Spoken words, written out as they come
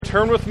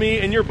turn with me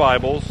in your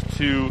Bibles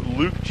to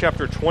Luke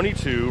chapter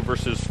 22,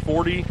 verses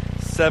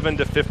 47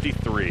 to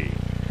 53.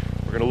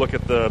 We're going to look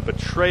at the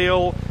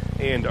betrayal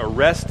and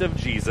arrest of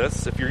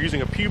Jesus. If you're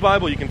using a Pew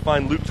Bible, you can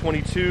find Luke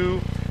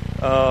 22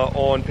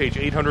 on page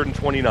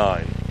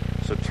 829.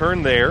 So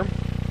turn there,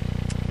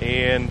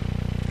 and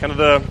kind of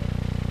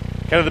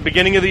the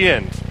beginning of the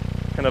end,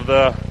 kind of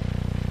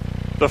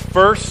the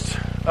first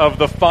of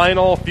the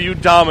final few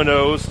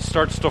dominoes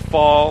starts to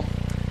fall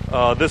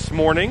this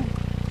morning.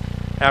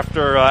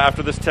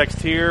 After this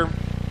text here,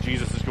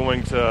 Jesus is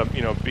going to,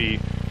 be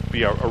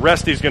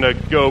arrested. He's going to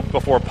go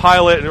before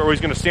Pilate, or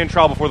he's going to stand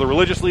trial before the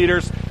religious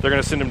leaders. They're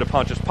going to send him to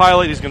Pontius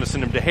Pilate. He's going to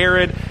send him to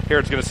Herod.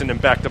 Herod's going to send him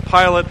back to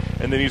Pilate,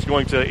 and then he's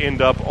going to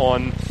end up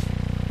on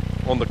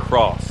the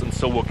cross. And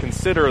so we'll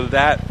consider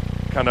that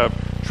kind of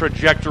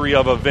trajectory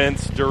of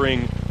events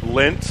during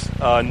Lent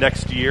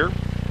next year.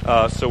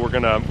 So we're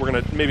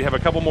gonna maybe have a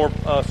couple more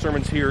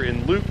sermons here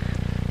in Luke.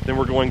 Then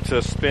we're going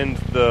to spend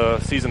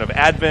the season of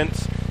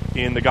Advent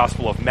in the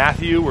Gospel of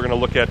Matthew. We're going to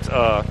look at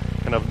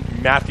kind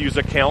of Matthew's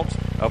account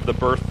of the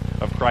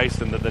birth of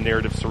Christ and the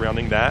narrative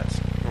surrounding that.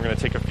 We're going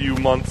to take a few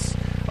months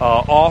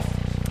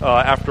off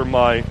after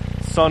my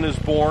son is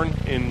born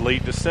in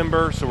late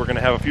December. So we're going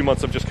to have a few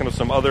months of just kind of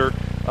some other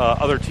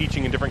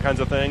teaching and different kinds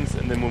of things.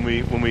 And then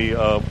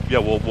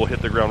we'll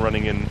hit the ground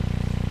running in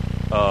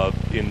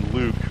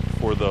Luke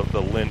for the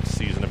Lent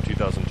season of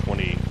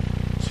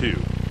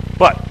 2022.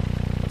 But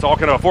it's all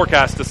kind of a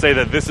forecast to say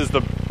that this is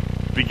the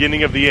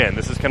beginning of the end.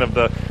 This is kind of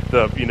the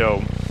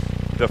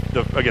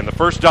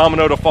first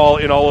domino to fall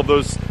in all of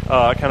those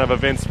kind of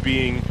events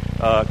being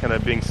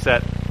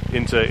set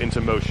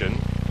into motion.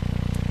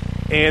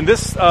 And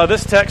this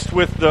text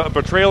with the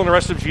betrayal and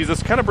arrest of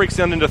Jesus kind of breaks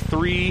down into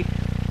three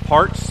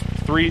parts,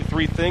 three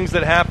things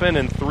that happen,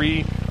 and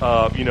three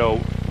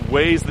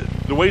ways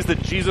that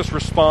Jesus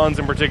responds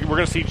in particular. We're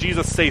going to see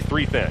Jesus say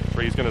three things.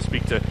 Right? He's going to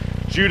speak to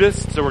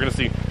Judas, so we're going to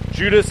see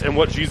Judas and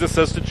what Jesus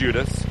says to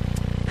Judas,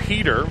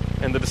 Peter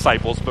and the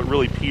disciples, but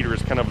really Peter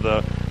is kind of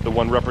the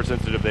one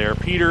representative there.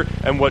 Peter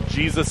and what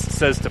Jesus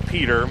says to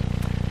Peter,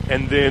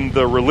 and then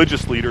the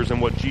religious leaders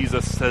and what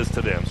Jesus says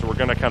to them. So we're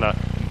going to kind of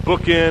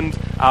bookend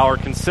our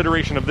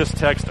consideration of this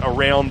text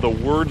around the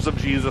words of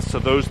Jesus to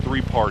those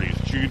three parties,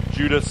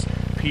 Judas,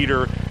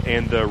 Peter,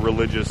 and the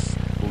religious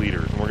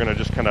leaders. And we're going to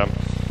just kind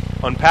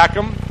of unpack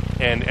them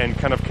and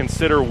kind of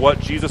consider what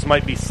Jesus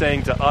might be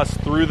saying to us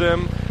through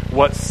them,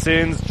 what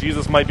sins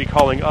Jesus might be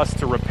calling us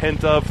to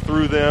repent of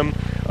through them,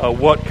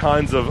 what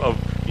kinds of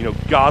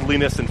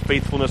godliness and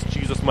faithfulness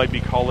Jesus might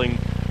be calling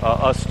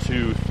us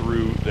to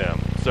through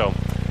them. So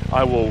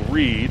I will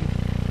read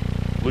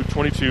Luke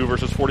 22,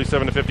 verses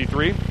 47 to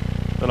 53,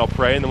 then I'll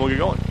pray, and then we'll get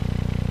going.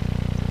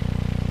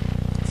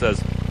 It says,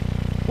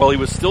 "While he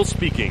was still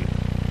speaking,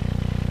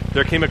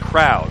 there came a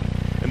crowd,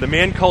 and the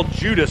man called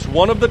Judas,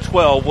 one of the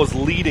 12, was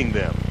leading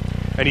them.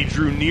 And he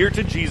drew near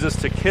to Jesus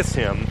to kiss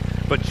him,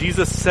 but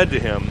Jesus said to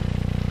him,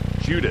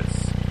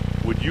 'Judas,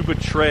 would you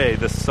betray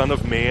the Son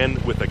of Man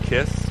with a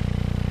kiss?'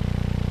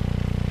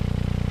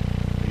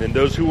 And then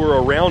those who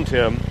were around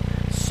him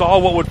saw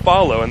what would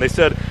follow, and they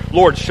said,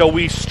 'Lord, shall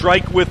we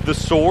strike with the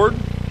sword?'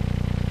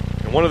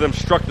 And one of them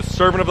struck the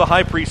servant of the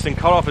high priest and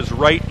cut off his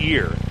right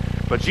ear.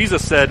 But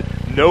Jesus said,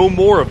 'No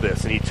more of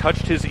this.' And he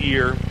touched his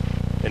ear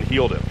and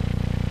healed him.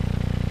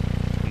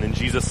 And then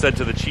Jesus said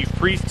to the chief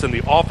priests and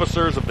the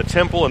officers of the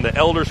temple and the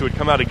elders who had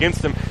come out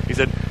against him, he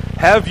said,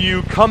 'Have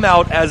you come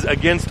out as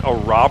against a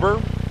robber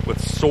with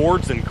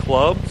swords and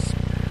clubs?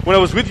 When I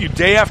was with you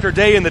day after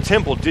day in the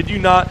temple, did you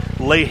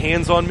not lay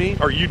hands on me?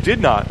 Or you did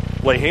not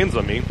lay hands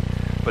on me?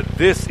 But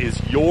this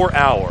is your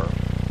hour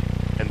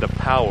and the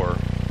power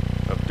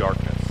of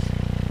darkness.'"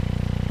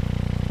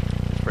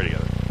 Let's pray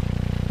together.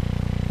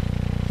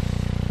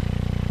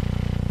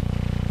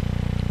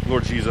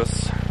 Lord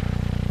Jesus,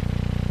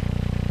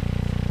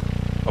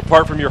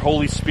 apart from your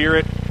Holy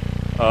Spirit,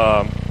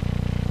 so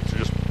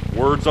just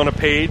words on a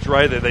page,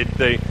 right?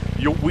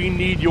 We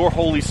need your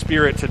Holy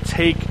Spirit to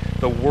take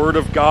the Word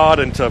of God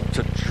and to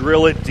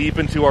drill it deep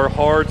into our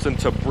hearts and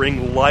to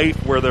bring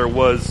life where there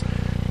was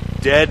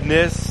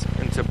deadness,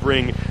 and to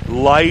bring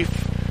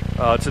life,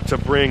 to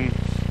bring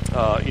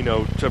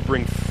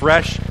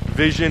fresh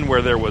vision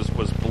where there was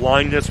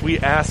blindness. We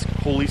ask,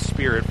 Holy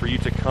Spirit, for you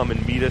to come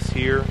and meet us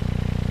here.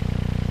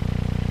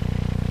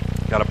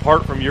 God,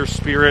 apart from your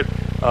Spirit,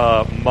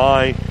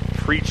 my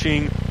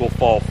preaching will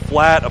fall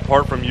flat.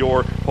 Apart from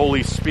your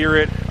Holy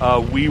Spirit,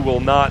 we will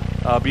not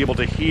be able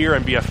to hear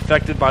and be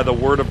affected by the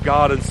Word of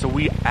God. And so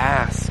we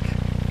ask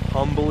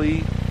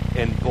humbly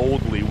and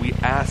boldly, we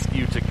ask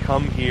you to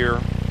come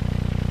here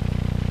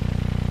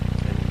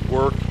and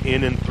work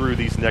in and through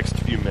these next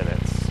few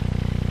minutes.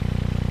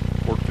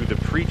 Work through the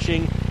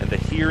preaching and the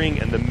hearing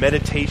and the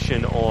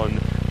meditation on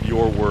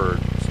your Word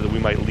so that we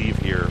might leave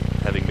here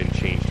having been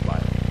changed by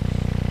it.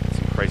 It's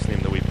in Christ's name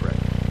that we pray.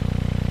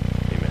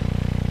 Amen.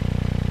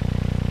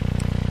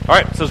 All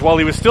right, it says, while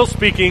he was still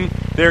speaking,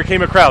 there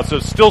came a crowd. So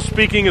still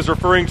speaking is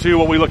referring to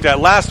what we looked at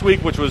last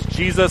week, which was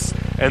Jesus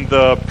and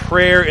the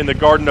prayer in the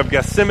Garden of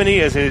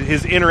Gethsemane as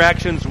his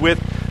interactions with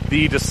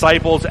the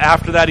disciples.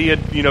 After that, he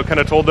had, kind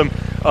of told them,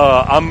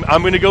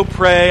 I'm going to go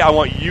pray. I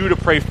want you to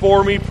pray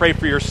for me. Pray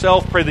for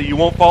yourself. Pray that you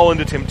won't fall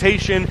into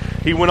temptation.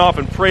 He went off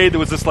and prayed. There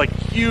was this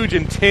huge,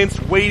 intense,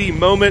 weighty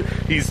moment.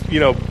 He's,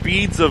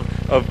 beads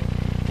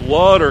of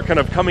blood are kind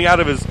of coming out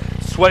of his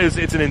sweat.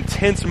 It's an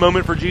intense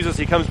moment for Jesus.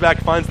 He comes back,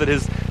 finds that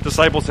his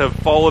disciples have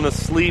fallen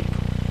asleep.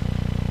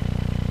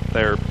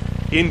 They're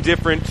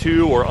indifferent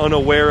to or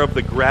unaware of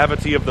the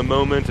gravity of the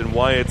moment and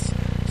why it's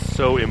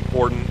so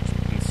important.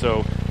 And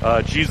so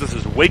Jesus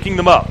is waking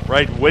them up,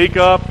 right? Wake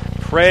up,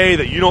 pray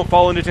that you don't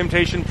fall into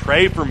temptation.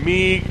 Pray for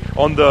me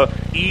on the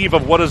eve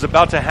of what is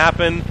about to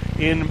happen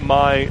in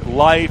my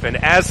life. And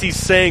as he's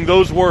saying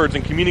those words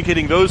and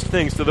communicating those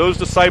things to those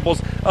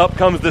disciples, up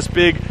comes this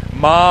big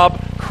mob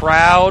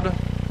crowd.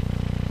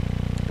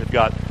 They've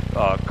got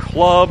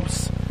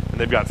clubs and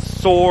they've got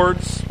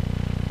swords.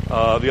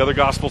 The other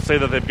Gospels say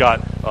that they've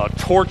got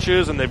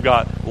torches and they've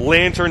got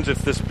lanterns.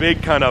 It's this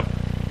big kind of,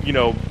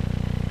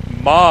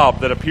 mob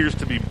that appears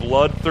to be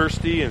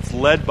bloodthirsty. And it's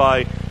led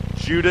by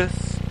Judas,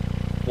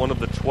 one of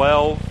the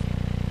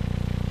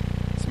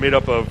 12. It's made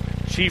up of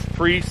chief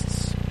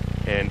priests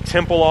and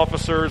temple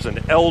officers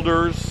and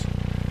elders,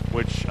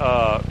 which,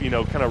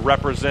 kind of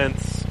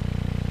represents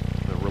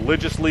the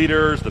religious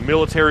leaders, the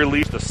military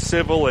leaders, the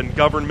civil and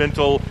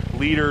governmental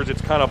leaders.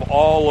 It's kind of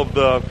all of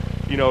the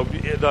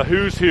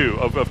who's who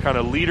of kind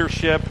of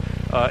leadership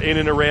in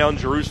and around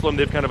Jerusalem.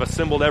 They've kind of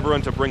assembled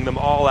everyone to bring them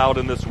all out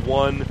in this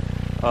one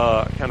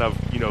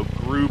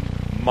group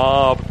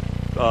mob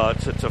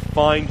to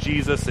find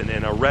Jesus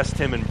and arrest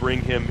him and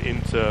bring him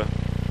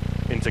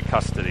into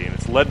custody. And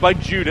it's led by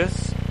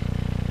Judas.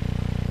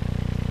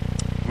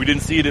 We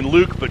didn't see it in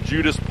Luke, but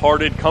Judas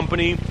parted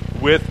company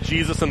with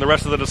Jesus and the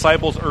rest of the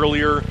disciples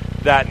earlier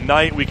that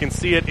night. We can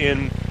see it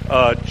in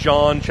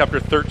John chapter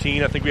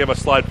 13. I think we have a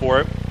slide for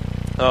it.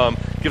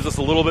 Gives us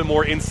a little bit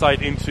more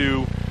insight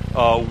into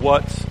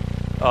what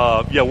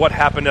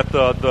happened at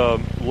the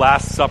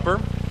Last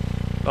Supper.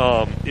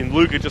 In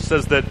Luke, it just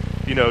says that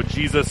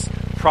Jesus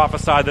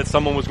prophesied that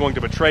someone was going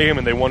to betray him,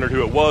 and they wondered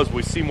who it was.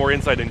 We see more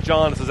insight in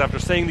John. It says, after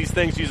saying these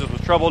things, Jesus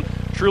was troubled.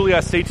 Truly, I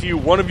say to you,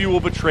 one of you will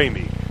betray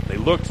me. They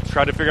looked to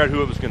try to figure out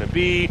who it was going to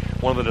be.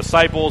 One of the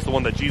disciples, the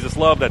one that Jesus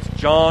loved, that's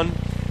John.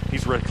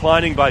 He's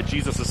reclining by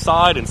Jesus'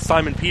 side, and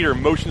Simon Peter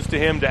motions to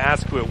him to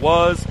ask who it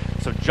was.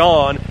 So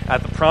John,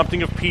 at the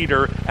prompting of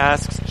Peter,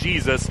 asks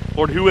Jesus,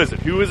 Lord, who is it?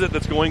 Who is it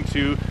that's going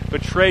to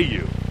betray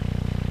you?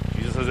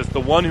 Jesus says, it's the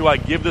one who I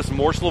give this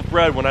morsel of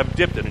bread when I've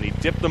dipped it. And he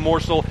dipped the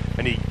morsel,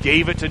 and he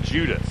gave it to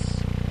Judas,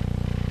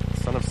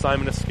 son of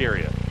Simon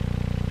Iscariot.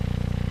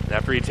 And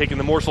after he had taken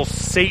the morsel,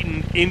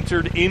 Satan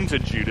entered into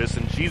Judas,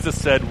 and Jesus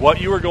said, what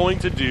you are going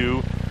to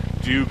do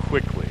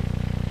quickly.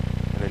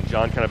 And then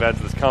John kind of adds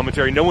this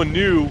commentary. No one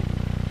knew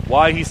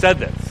why he said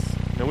this.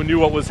 No one knew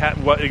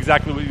what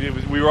exactly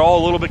we were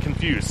all a little bit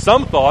confused.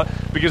 Some thought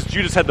because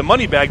Judas had the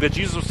money bag that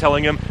Jesus was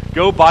telling him,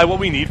 go buy what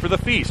we need for the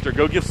feast, or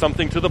go give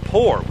something to the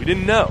poor. We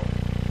didn't know.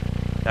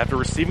 After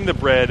receiving the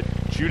bread,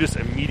 Judas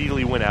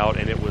immediately went out,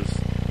 and it was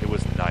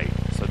night.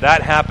 So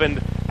that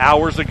happened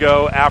hours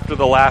ago after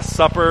the Last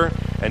Supper,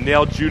 and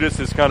now Judas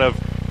is kind of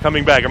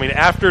coming back. I mean,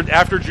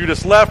 after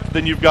Judas left,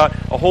 then you've got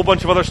a whole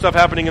bunch of other stuff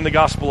happening in the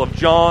Gospel of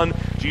John.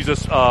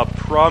 Jesus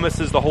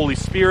promises the Holy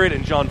Spirit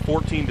in John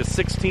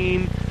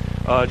 14-16.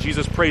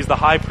 Jesus prays the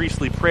high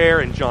priestly prayer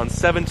in John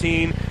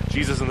 17.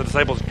 Jesus and the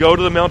disciples go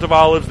to the Mount of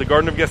Olives, the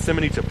Garden of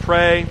Gethsemane, to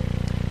pray.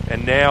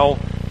 And now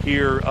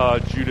here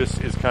Judas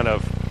is kind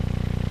of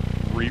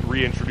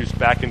reintroduced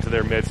back into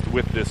their midst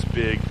with this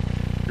big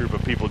group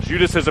of people.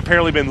 Judas has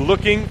apparently been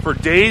looking for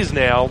days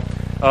now.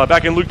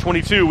 Back in Luke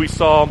 22, we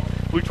saw,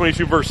 Luke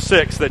 22 verse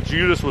 6, that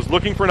Judas was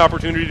looking for an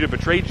opportunity to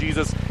betray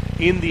Jesus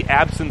in the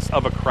absence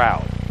of a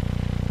crowd.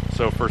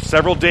 So for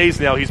several days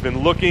now, he's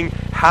been looking,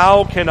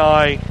 how can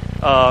I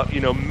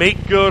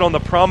make good on the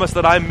promise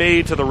that I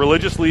made to the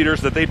religious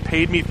leaders that they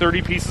paid me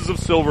 30 pieces of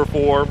silver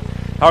for?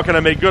 How can I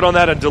make good on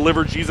that and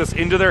deliver Jesus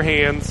into their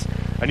hands?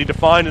 I need to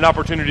find an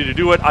opportunity to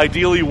do it,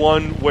 ideally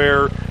one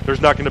where there's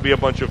not going to be a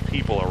bunch of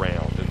people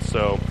around. And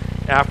so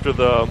after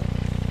the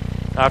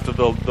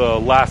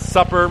Last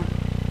Supper,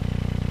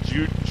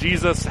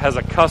 Jesus has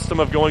a custom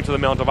of going to the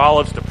Mount of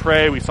Olives to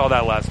pray. We saw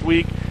that last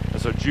week.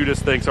 And so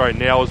Judas thinks, all right,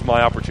 now is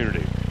my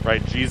opportunity.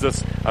 Right,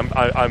 Jesus,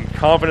 I'm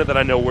confident that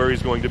I know where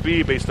he's going to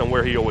be based on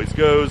where he always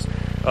goes.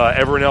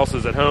 Everyone else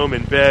is at home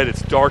in bed.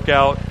 It's dark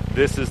out.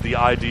 This is the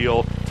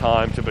ideal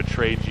time to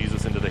betray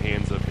Jesus into the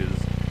hands of his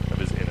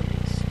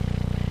enemies.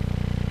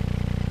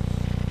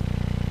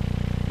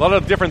 A lot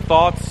of different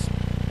thoughts.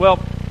 Well,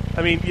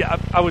 I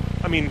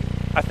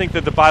think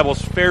that the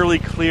Bible's fairly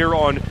clear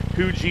on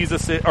who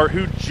Jesus is, or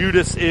who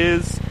Judas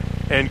is,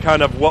 and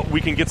kind of what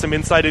we can get some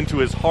insight into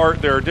his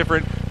heart. There are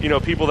different,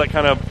 people that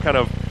kind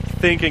of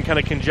think and kind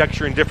of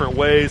conjecture in different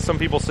ways. Some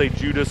people say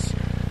Judas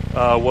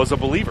was a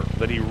believer,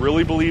 that he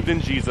really believed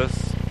in Jesus,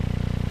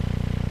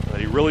 that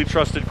he really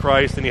trusted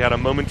Christ, and he had a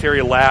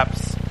momentary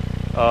lapse,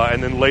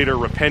 and then later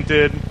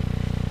repented,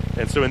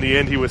 and so in the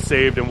end he was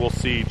saved, and we'll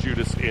see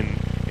Judas in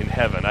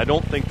heaven. I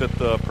don't think that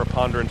the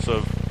preponderance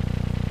of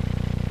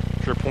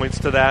Scripture points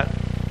to that.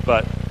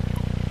 But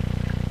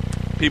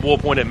people will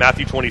point at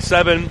Matthew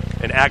 27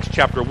 and Acts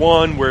chapter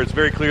 1, where it's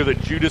very clear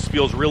that Judas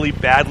feels really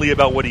badly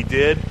about what he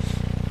did.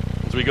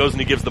 So he goes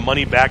and he gives the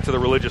money back to the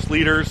religious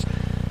leaders,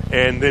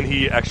 and then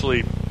he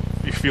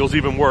feels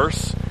even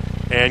worse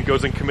and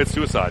goes and commits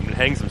suicide and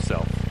hangs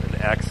himself. And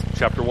Acts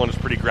chapter 1 is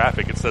pretty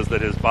graphic. It says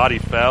that his body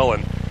fell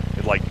and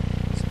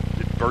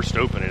it burst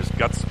open and his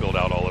guts spilled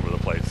out all over the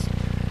place.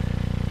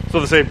 So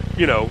they say,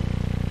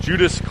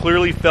 Judas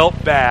clearly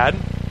felt bad.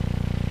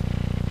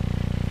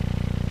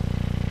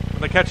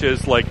 The catch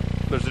is, there's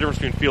a difference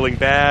between feeling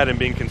bad and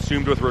being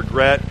consumed with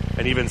regret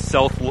and even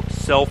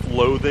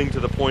self-loathing to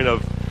the point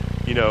of,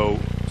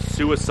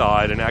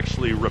 suicide, and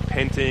actually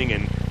repenting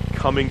and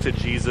coming to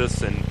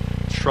Jesus and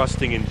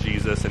trusting in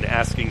Jesus and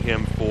asking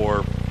him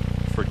for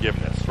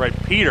forgiveness, right?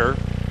 Peter,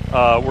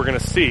 we're going to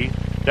see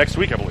next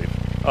week, I believe.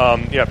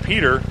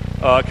 Peter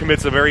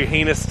commits a very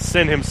heinous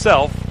sin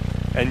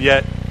himself, and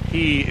yet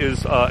he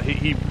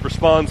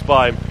responds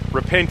by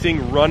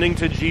repenting, running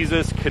to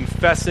Jesus,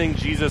 confessing.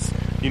 Jesus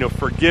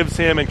forgives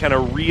him and kind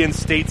of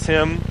reinstates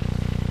him.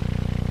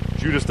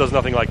 Judas does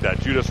nothing like that.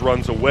 Judas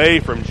runs away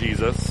from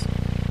Jesus,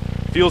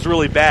 feels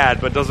really bad,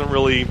 but doesn't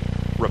really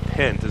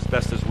repent as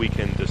best as we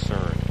can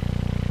discern.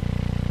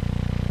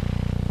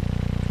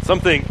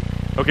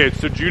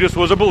 So Judas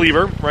was a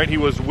believer, right? He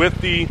was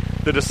with the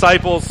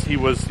disciples. He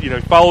was,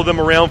 followed them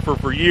around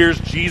for years.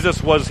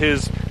 Jesus was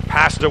his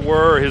pastor,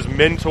 or his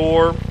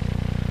mentor.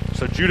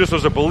 So Judas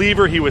was a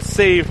believer. He was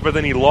saved, but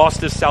then he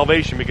lost his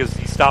salvation because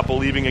he stopped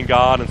believing in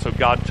God, and so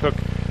God took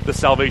the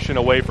salvation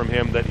away from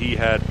him that he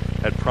had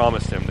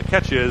promised him. The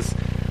catch is,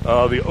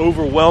 the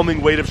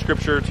overwhelming weight of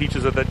Scripture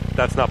teaches that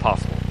that's not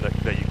possible,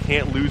 that you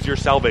can't lose your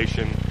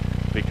salvation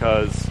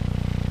because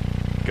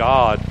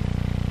God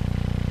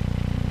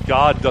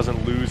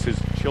doesn't lose his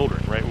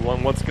children, right?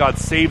 Once God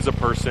saves a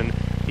person,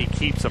 he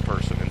keeps a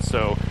person. And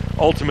so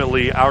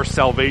ultimately our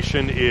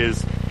salvation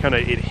is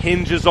it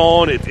hinges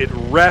on, it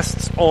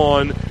rests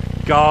on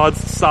God's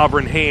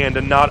sovereign hand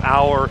and not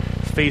our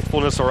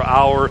faithfulness or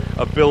our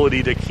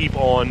ability to keep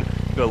on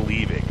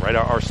believing, right?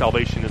 Our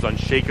salvation is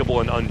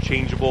unshakable and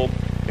unchangeable.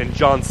 In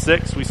John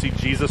 6, we see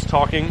Jesus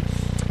talking,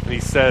 and he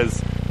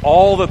says,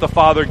 "All that the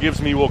Father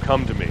gives me will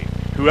come to me.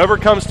 Whoever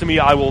comes to me,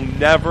 I will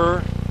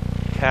never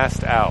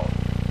cast out.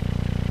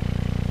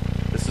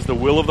 This is the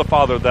will of the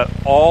Father, that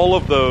all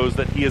of those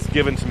that he has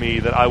given to me,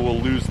 that I will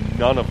lose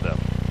none of them,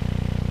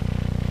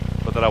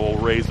 but that I will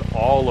raise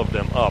all of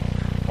them up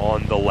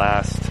on the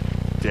last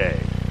day."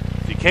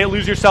 So you can't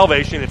lose your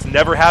salvation. It's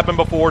never happened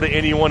before to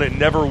anyone. It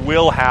never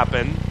will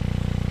happen.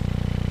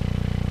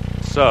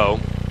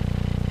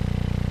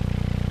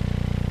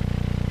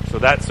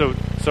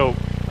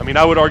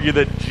 I would argue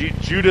that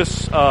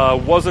Judas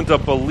wasn't a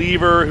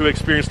believer who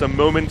experienced a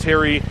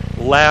momentary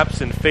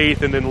lapse in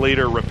faith and then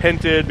later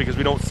repented, because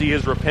we don't see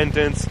his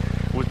repentance.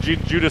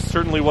 Judas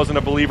certainly wasn't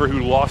a believer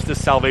who lost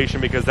his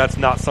salvation, because that's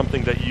not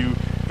something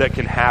that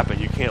can happen.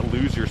 You can't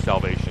lose your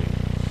salvation,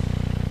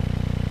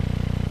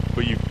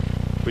 but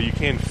you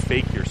can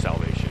fake your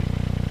salvation.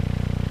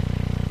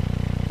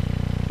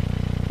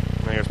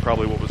 I think that's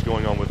probably what was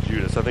going on with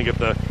Judas. I think at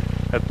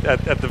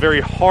the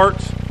very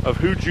heart of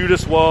who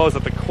Judas was,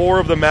 at the core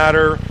of the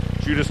matter,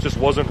 Judas just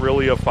wasn't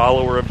really a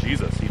follower of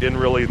Jesus. He didn't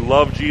really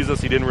love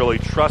Jesus. He didn't really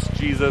trust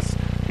Jesus.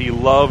 He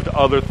loved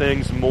other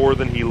things more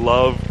than he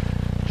loved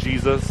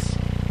Jesus.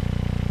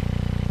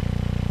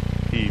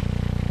 He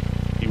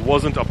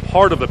wasn't a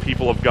part of the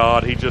people of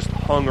God. He just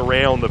hung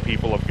around the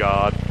people of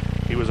God.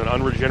 He was an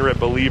unregenerate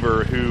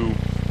believer who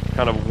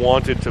kind of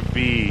wanted to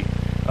be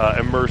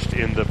immersed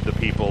in the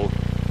people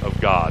of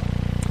God.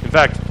 In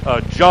fact,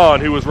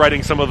 John, who was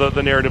writing some of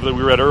the narrative that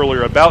we read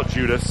earlier about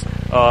Judas,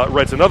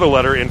 writes another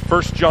letter in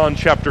 1 John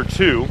chapter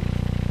 2.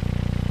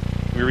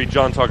 We read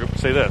John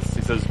say this.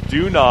 He says,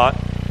 "Do not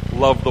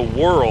love the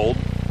world.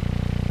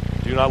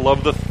 Do not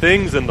love the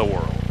things in the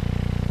world.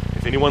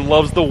 If anyone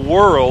loves the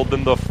world,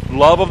 then the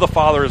love of the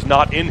Father is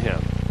not in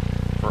him.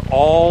 For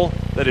all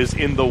that is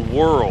in the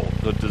world,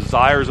 the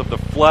desires of the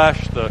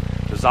flesh, the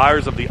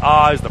desires of the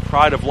eyes, the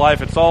pride of life,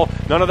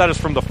 none of that is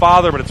from the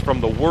Father, but it's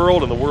from the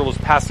world, and the world is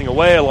passing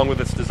away along with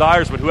its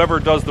desires, but whoever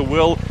does the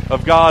will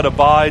of God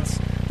abides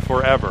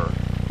forever."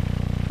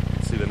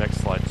 Let's see the next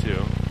slide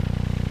too.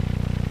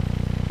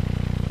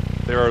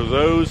 "There are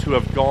those who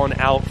have gone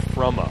out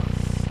from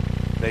us.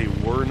 They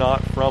were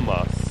not from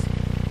us.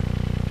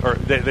 Or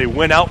they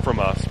went out from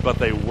us, but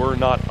they were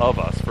not of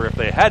us. For if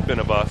they had been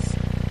of us,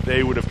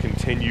 they would have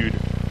continued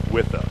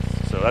with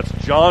us." So that's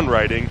John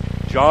writing.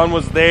 John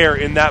was there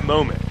in that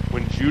moment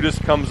when Judas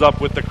comes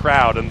up with the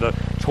crowd and the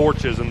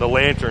torches and the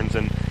lanterns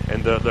and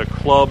the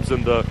clubs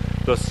and the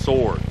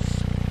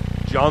swords.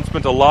 John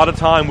spent a lot of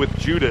time with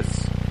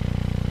Judas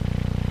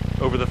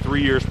over the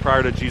 3 years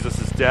prior to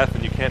Jesus' death,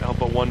 and you can't help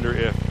but wonder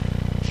if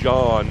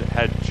John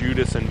had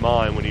Judas in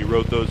mind when he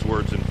wrote those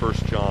words in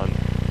 1 John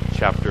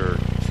chapter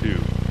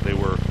 2. They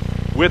were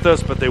with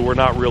us, but they were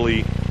not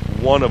really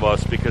one of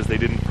us because they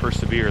didn't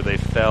persevere. They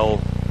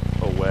fell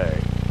away.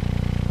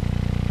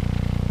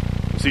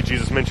 You see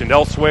Jesus mentioned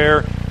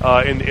elsewhere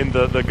in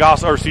the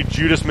gospel, or see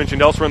Judas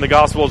mentioned elsewhere in the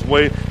Gospels,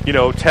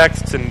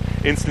 texts and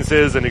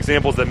instances and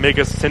examples that make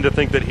us tend to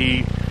think that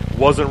he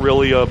wasn't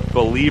really a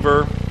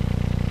believer,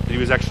 that he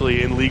was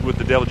actually in league with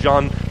the devil.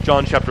 John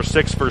chapter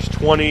 6, verse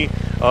 20,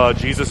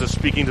 Jesus is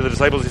speaking to the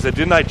disciples. He said,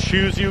 "Didn't I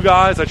choose you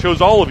guys? I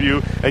chose all of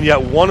you, and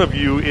yet one of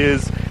you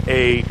is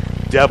a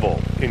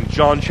devil." In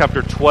John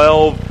chapter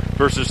 12,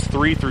 verses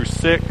 3 through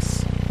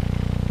 6,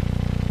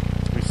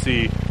 we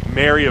see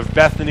Mary of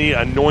Bethany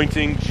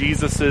anointing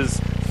Jesus'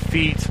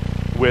 feet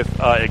with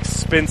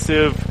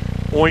expensive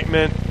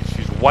ointment.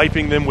 She's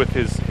wiping them with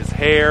his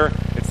hair.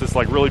 It's this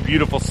like really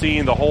beautiful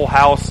scene. The whole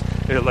house,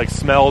 it like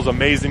smells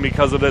amazing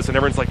because of this, and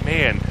everyone's like,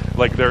 man,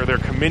 like they're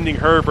commending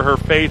her for her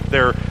faith.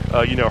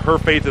 Her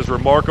faith is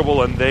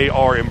remarkable, and they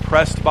are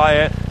impressed by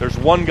it. There's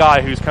one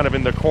guy who's kind of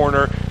in the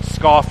corner,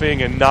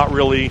 scoffing and not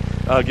really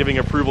giving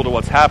approval to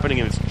what's happening,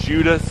 and it's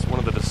Judas, one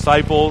of the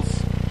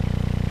disciples,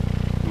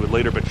 who would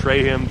later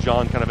betray him.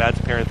 John kind of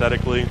adds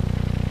parenthetically.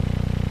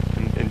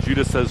 And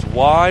Judas says,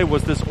 "Why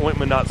was this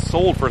ointment not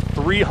sold for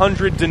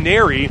 300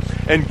 denarii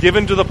and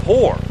given to the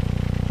poor?"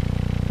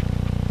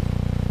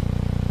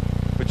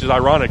 Which is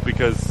ironic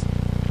because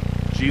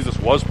Jesus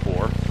was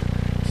poor.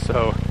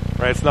 So,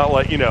 right, it's not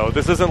like,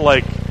 this isn't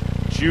like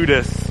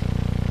Judas,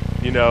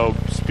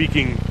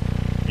 speaking,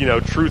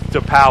 truth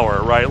to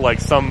power, right? Like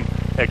some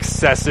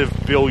excessive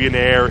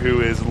billionaire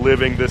who is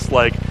living this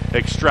like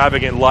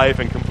extravagant life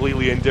and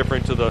completely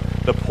indifferent to the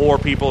poor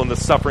people and the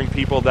suffering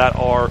people that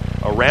are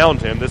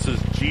around him. This is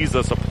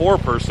Jesus, a poor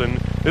person.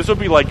 This would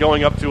be like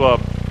going up to a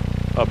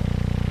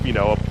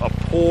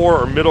poor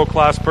or middle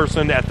class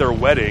person at their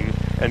wedding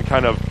and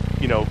kind of,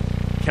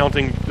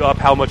 counting up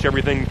how much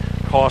everything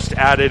cost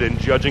added and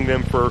judging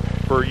them for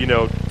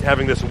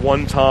having this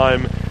one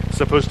time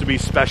supposed to be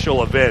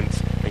special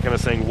event and kind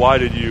of saying, why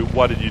did you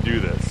do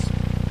this?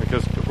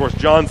 Because of course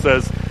John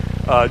says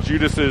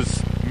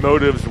Judas's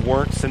motives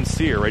weren't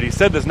sincere, right? He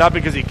said this not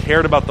because he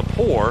cared about the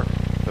poor,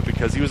 but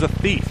because he was a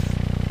thief.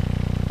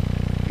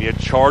 He had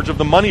charge of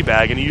the money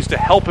bag, and he used to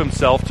help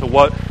himself to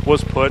what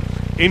was put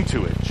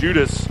into it.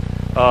 Judas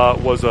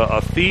was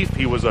a thief.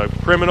 He was a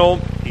criminal.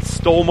 He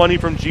stole money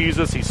from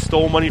Jesus. He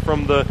stole money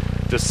from the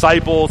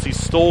disciples. He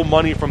stole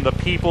money from the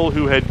people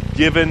who had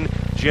given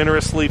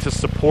generously to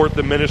support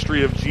the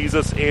ministry of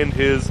Jesus and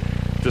his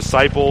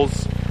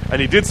disciples.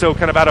 And he did so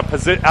kind of out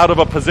of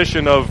a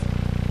position of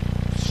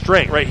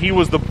strength, right? He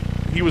was the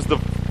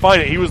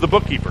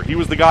bookkeeper. He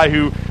was the guy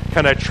who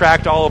kind of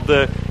tracked all of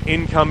the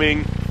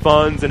incoming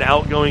funds and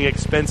outgoing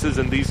expenses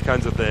and these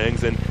kinds of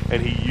things, and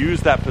he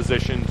used that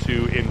position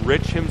to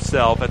enrich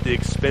himself at the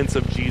expense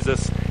of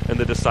Jesus and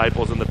the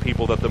disciples and the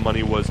people that the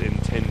money was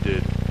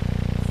intended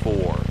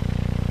for.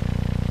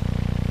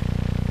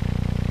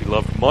 He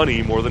loved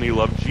money more than he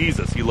loved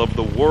Jesus. He loved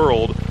the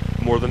world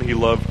more than he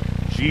loved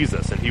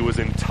Jesus, and he was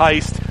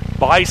enticed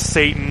by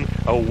Satan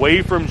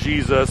away from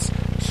Jesus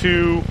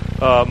to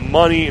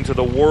money, into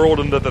the world,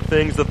 and the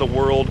things that the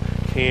world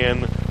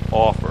can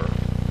offer.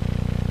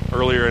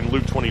 Earlier in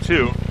Luke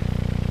 22,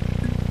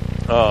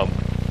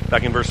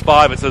 back in verse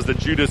 5, it says that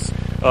Judas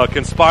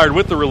conspired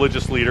with the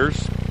religious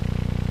leaders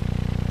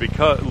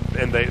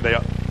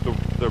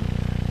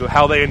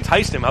how they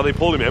enticed him, how they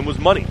pulled him in was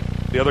money.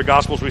 The other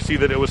Gospels, we see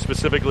that it was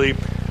specifically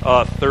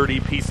 30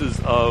 pieces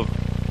of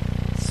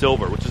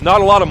silver, which is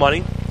not a lot of money.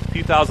 It's a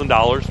few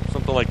 $1,000s,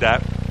 something like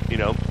that.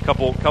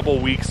 Couple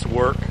weeks'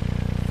 work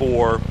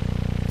for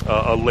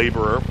a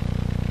laborer.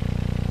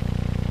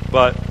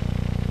 But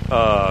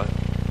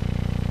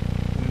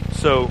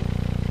so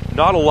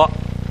not a lot.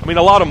 I mean,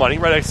 a lot of money,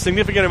 right? A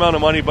significant amount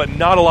of money, but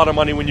not a lot of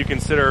money when you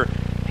consider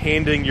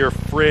handing your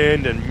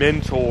friend and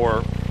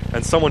mentor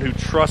and someone who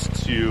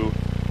trusts you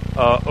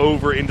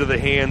over into the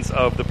hands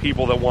of the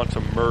people that want to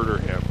murder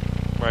him,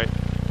 right?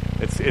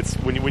 It's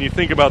when you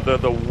think about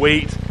the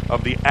weight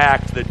of the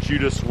act that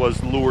Judas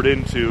was lured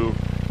into,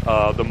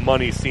 the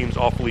money seems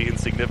awfully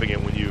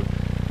insignificant when you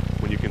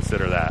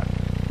consider that.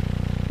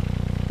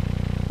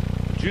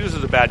 Judas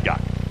is a bad guy.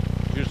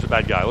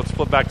 Let's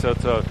flip back to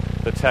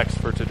the text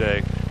for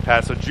today,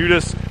 Pat. So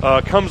Judas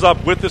comes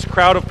up with this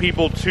crowd of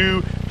people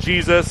to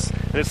Jesus,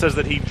 and it says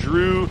that he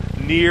drew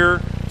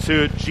near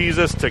to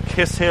Jesus to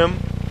kiss him.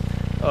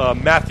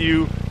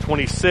 Matthew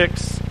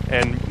 26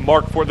 and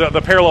Mark 4,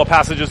 the parallel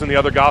passages in the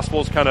other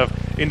Gospels kind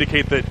of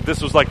indicate that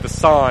this was like the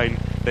sign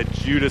that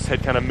Judas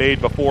had kind of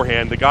made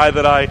beforehand. The guy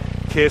that I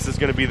kiss is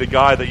going to be the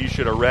guy that you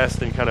should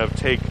arrest and kind of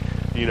take,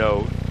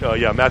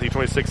 Matthew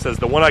 26 says,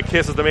 "The one I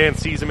kiss is the man,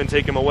 seize him and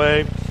take him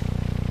away."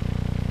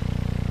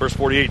 Verse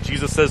 48,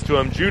 Jesus says to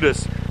him,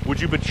 "Judas,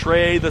 would you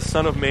betray the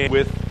Son of Man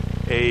with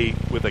a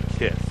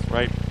kiss?"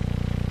 Right?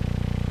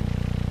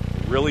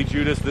 Really,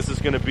 Judas? This is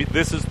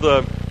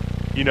the,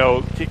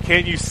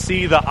 can't you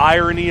see the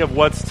irony of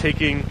what's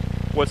taking,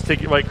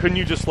 like, couldn't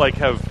you just, like,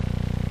 have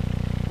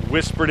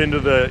whispered into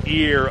the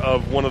ear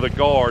of one of the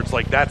guards,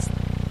 like, that's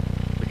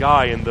the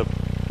guy in the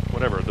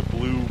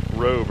blue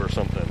robe or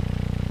something?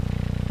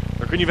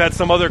 Or couldn't you have had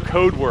some other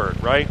code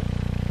word, right?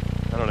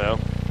 I don't know.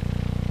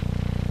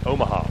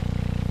 Omaha.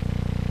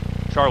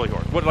 Charlie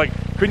horse. What, like,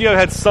 Couldn't you have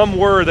had some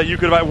word that you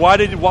could have,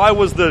 why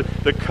was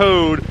the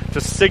code to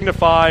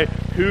signify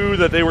who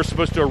that they were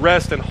supposed to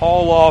arrest and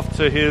haul off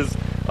to his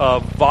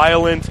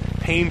violent,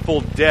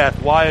 painful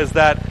death? Why is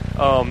that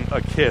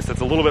a kiss?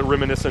 It's a little bit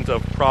reminiscent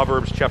of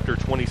Proverbs chapter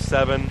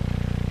 27,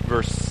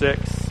 verse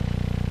 6.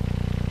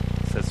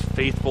 It says,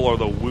 faithful are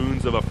the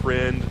wounds of a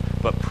friend,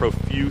 but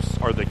profuse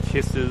are the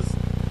kisses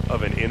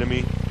of an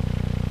enemy.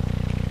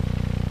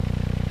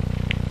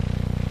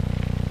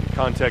 In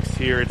context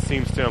here, it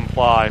seems to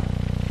imply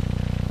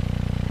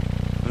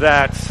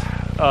that,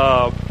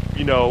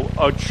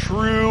 a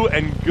true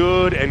and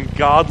good and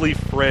godly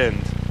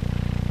friend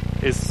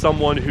is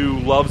someone who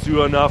loves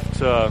you enough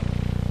to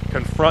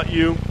confront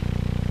you,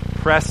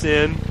 press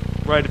in,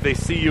 right? If they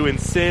see you in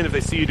sin, if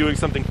they see you doing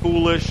something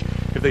foolish,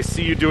 if they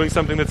see you doing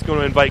something that's going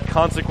to invite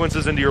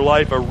consequences into your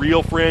life, a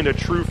real friend, a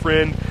true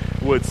friend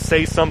would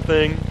say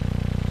something,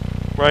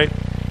 right?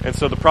 And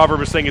so the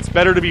proverb is saying it's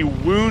better to be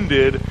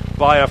wounded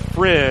by a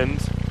friend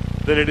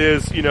than it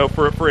is,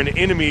 for an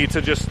enemy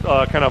to just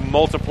kind of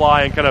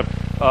multiply and kind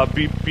of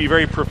be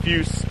very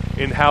profuse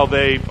in how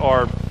they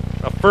are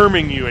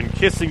affirming you and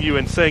kissing you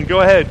and saying,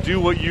 go ahead, do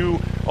what you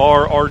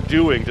are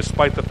doing,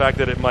 despite the fact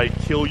that it might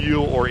kill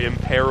you or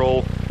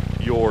imperil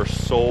your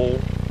soul.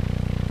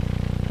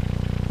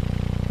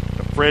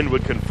 A friend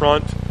would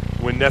confront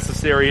when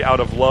necessary out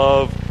of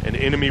love. An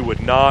enemy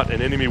would not.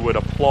 An enemy would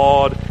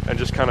applaud and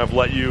just kind of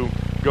let you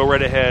go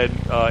right ahead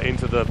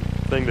into the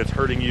thing that's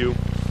hurting you,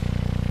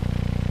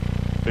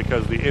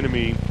 because the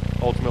enemy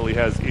ultimately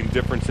has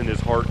indifference in his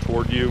heart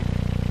toward you,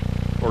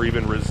 or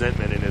even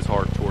resentment in his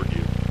heart toward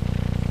you.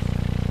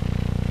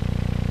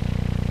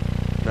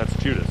 And that's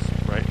Judas,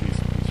 right? He's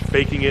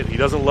faking it. He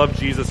doesn't love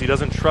Jesus. He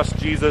doesn't trust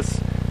Jesus.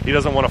 He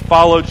doesn't want to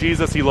follow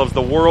Jesus. He loves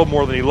the world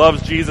more than he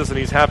loves Jesus, and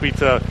he's happy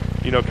to,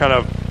 kind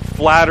of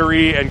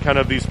flattery and kind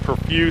of these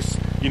profuse,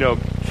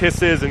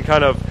 kisses and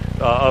kind of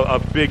a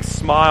big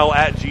smile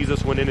at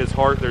Jesus, when in his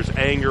heart there's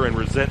anger and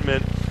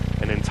resentment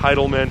and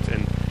entitlement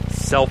and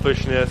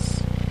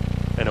selfishness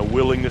and a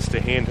willingness to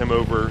hand him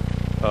over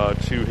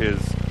to his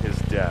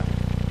death.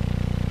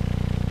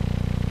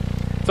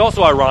 It's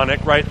also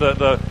ironic, right,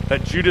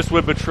 that Judas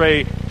would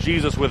betray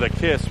Jesus with a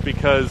kiss,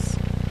 because,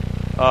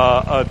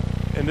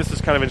 and this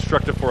is kind of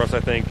instructive for us, I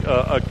think,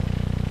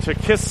 to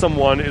kiss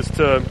someone is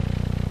to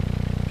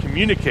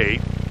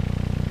communicate,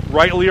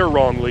 rightly or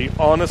wrongly,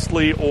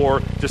 honestly or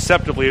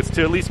deceptively. It's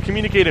to at least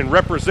communicate and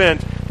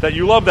represent that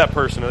you love that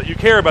person, and that you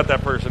care about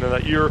that person, and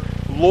that you're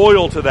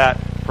loyal to that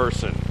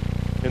person.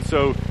 And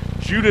so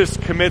Judas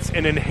commits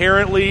an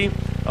inherently,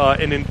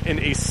 an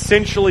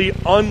essentially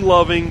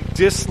unloving,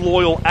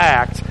 disloyal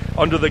act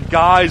under the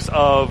guise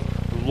of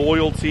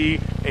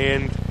loyalty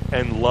and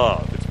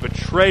love. It's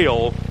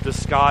betrayal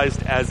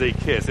disguised as a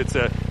kiss.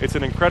 It's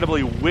an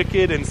incredibly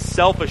wicked and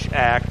selfish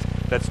act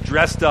that's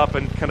dressed up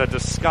and kind of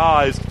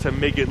disguised to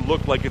make it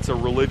look like it's a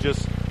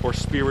religious or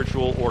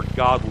spiritual or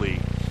godly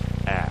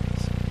act.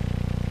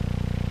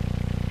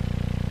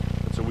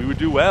 And so we would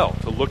do well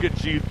to look at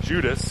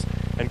Judas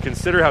and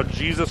consider how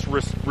Jesus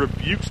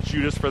rebukes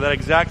Judas for that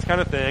exact kind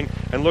of thing,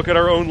 and look at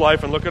our own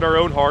life and look at our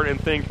own heart and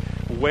think,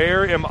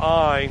 where am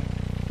I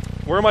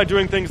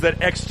doing things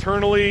that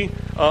externally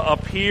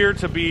appear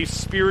to be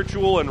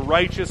spiritual and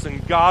righteous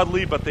and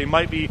godly, but they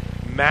might be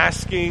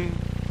masking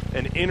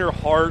an inner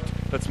heart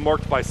that's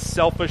marked by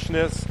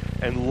selfishness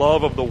and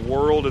love of the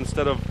world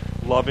instead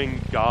of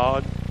loving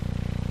God?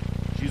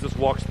 Jesus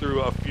walks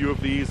through a few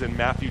of these in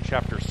Matthew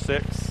chapter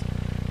 6.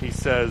 He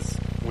says,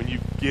 when you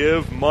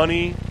give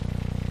money,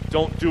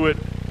 don't do it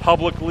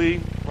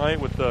publicly, right,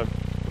 with the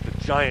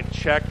giant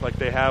check like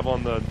they have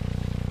on the,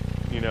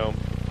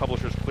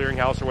 Publishers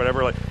Clearinghouse or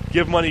whatever. Like,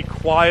 give money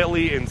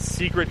quietly in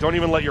secret. Don't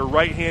even let your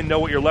right hand know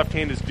what your left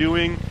hand is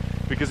doing.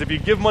 Because if you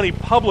give money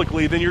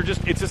publicly, then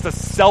it's just a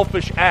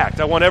selfish act.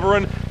 I want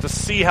everyone to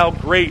see how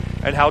great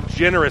and how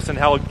generous and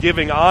how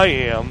giving I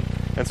am.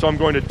 And so I'm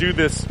going to do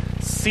this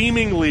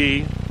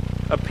seemingly,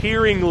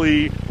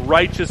 appearingly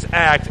righteous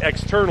act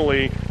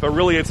externally, but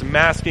really it's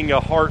masking a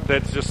heart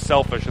that's just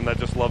selfish and that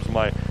just loves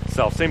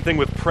myself. Same thing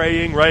with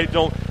praying, right?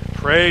 Don't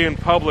pray in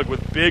public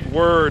with big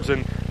words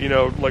and,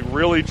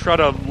 really try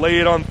to lay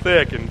it on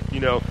thick and,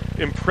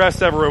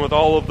 impress everyone with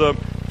all of the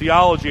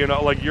theology and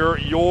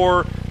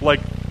you're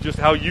just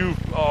how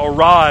you've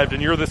arrived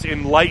and you're this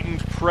enlightened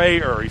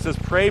prayer. He says,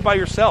 pray by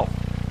yourself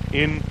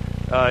in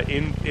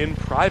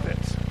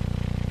private.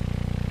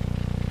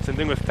 Same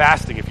thing with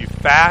fasting. If you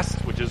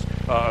fast, which is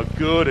a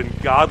good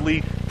and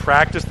godly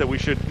practice that we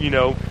should,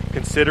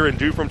 consider and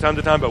do from time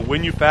to time, but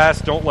when you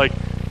fast, don't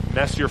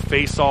mess your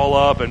face all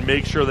up and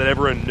make sure that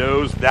everyone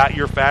knows that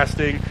you're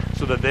fasting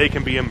so that they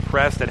can be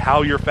impressed at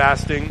how you're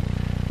fasting,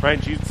 right?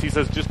 Jesus, he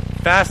says, just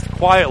fast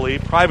quietly,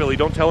 privately.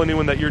 Don't tell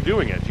anyone that you're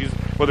doing it. Jesus,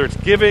 whether it's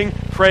giving,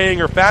 praying,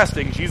 or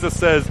fasting, Jesus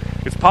says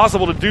it's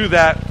possible to do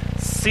that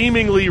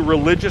seemingly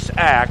religious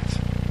act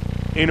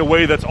in a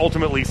way that's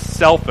ultimately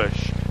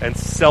selfish and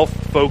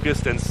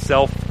self-focused and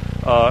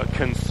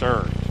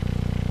self-concerned.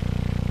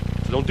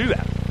 So don't do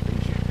that.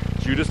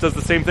 Judas does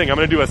the same thing. I'm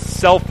going to do a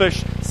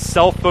selfish,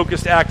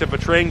 self-focused act of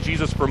betraying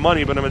Jesus for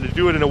money, but I'm going to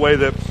do it in a way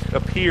that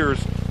appears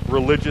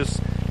religious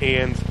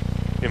and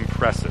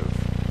impressive.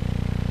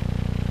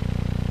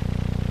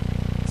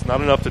 It's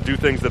not enough to do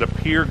things that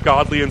appear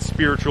godly and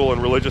spiritual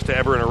and religious to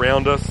everyone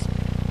around us.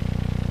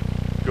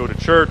 Go to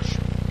church,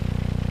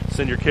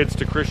 send your kids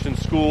to Christian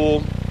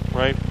school,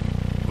 right?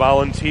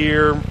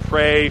 Volunteer,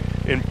 pray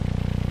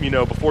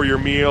before your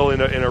meal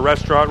in a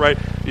restaurant, right?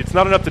 It's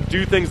not enough to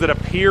do things that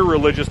appear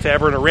religious to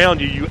everyone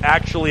around you. You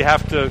actually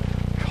have to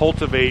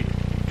cultivate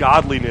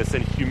godliness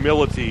and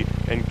humility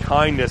and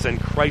kindness and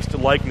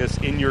Christ-likeness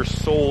in your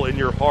soul, in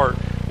your heart,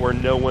 where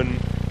no one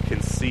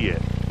can see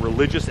it.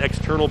 Religious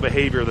external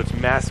behavior that's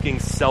masking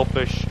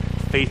selfish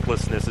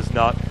faithlessness is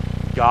not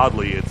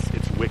godly.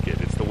 It's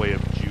wicked. It's the way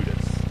of Judas.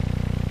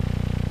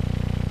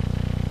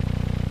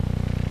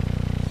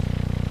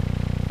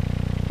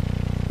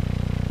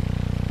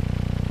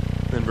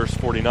 In verse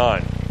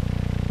 49,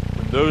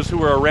 when those who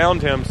were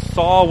around him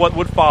saw what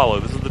would follow,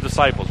 this is the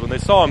disciples, when they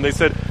saw him, they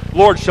said,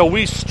 "Lord, shall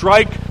we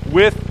strike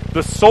with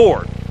the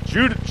sword?"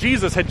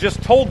 Jesus had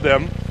just told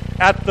them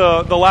at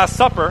the Last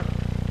Supper,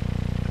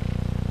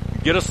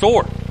 get a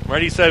sword,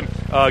 right? He said,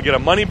 get a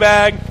money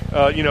bag,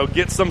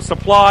 get some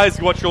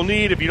supplies, what you'll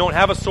need. If you don't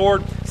have a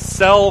sword,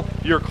 sell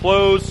your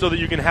clothes so that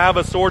you can have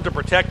a sword to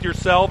protect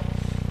yourself.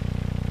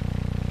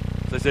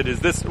 So they said, is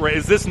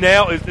this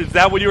now? Is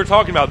that what you were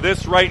talking about?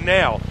 This right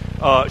now?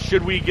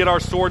 Should we get our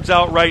swords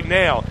out right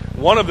now?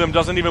 One of them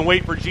doesn't even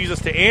wait for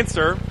Jesus to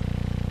answer.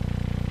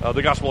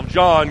 The Gospel of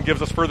John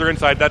gives us further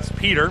insight. That's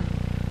Peter,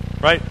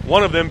 right?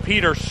 One of them,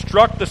 Peter,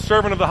 struck the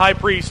servant of the high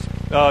priest.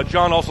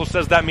 John also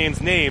says that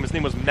man's name. His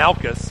name was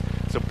Malchus.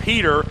 So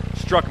Peter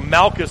struck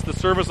Malchus, the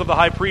servant of the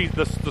high priest,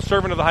 the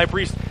servant of the high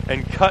priest,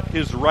 and cut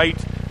his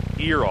right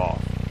ear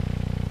off.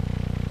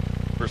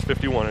 Verse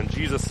 51, and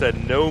Jesus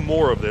said no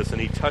more of this,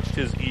 and he touched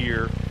his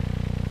ear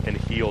and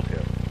healed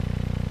him.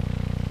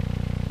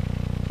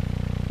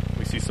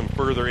 We see some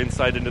further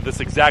insight into this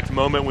exact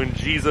moment when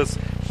Jesus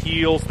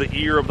heals the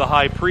ear of the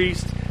high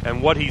priest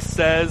and what he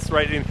says,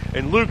 right?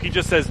 In Luke, he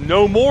just says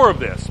no more of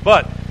this.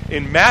 But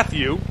in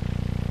Matthew,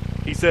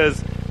 he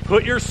says,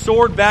 put your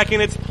sword back in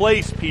its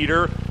place,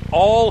 Peter.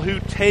 All who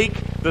take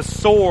the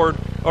sword,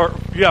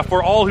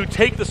 for all who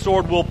take the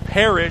sword will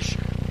perish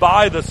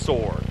by the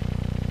sword.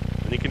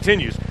 And he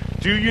continues,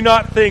 do you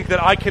not think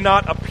that I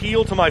cannot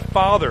appeal to my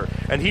Father,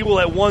 and he will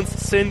at once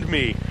send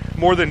me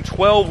more than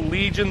 12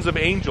 legions of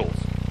angels?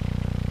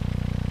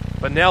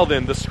 But now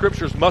then, the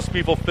scriptures must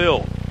be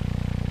fulfilled.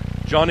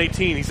 John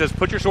 18, he says,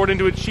 put your sword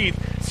into its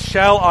sheath.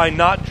 Shall I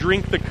not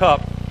drink the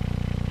cup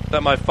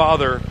that my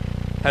Father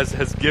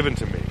has given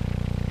to me?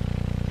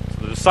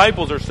 So the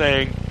disciples are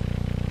saying,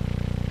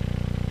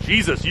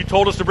 Jesus, you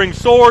told us to bring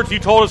swords. You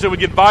told us it would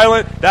get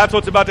violent. That's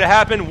what's about to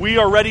happen. We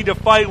are ready to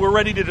fight. We're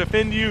ready to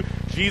defend you.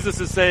 Jesus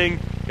is saying,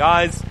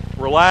 guys,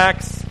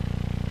 relax.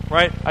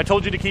 Right? I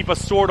told you to keep a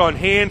sword on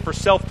hand for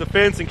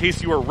self-defense in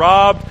case you were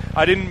robbed.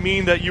 I didn't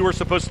mean that you were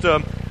supposed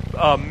to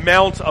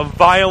mount a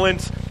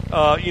violent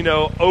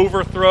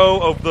overthrow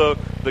of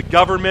the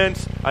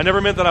government. I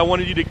never meant that I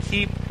wanted you to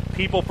keep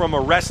people from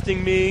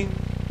arresting me.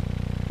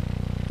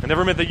 I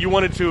never meant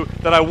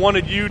that I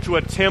wanted you to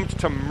attempt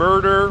to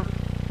murder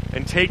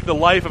and take the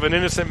life of an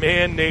innocent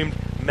man named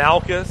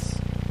Malchus.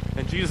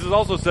 And Jesus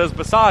also says,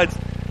 besides,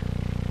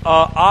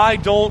 I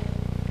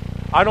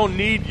don't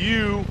need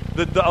you,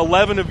 the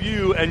 11 of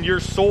you and your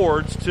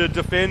swords to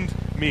defend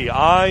me.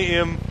 I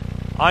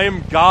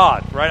am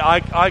God,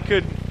 right?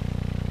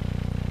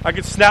 I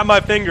could snap my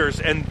fingers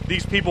and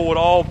these people would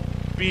all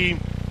be,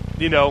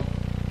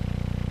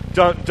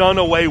 done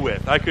away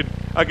with. I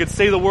could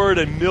say the word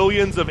and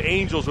millions of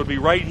angels would be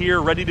right here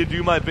ready to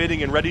do my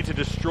bidding and ready to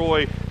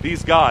destroy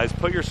these guys.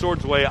 Put your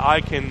swords away. I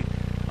can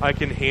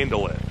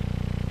handle it.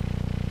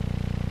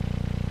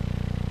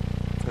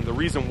 And the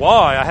reason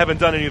why I haven't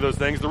done any of those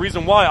things, the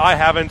reason why I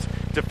haven't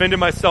defended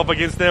myself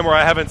against them or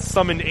I haven't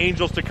summoned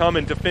angels to come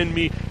and defend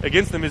me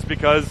against them is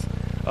because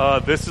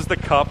this is the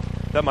cup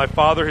that my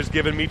Father has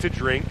given me to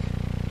drink.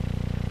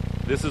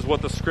 This is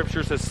what the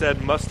Scriptures has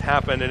said must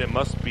happen, and it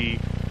must be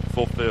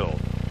fulfilled.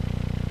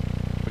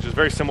 Which is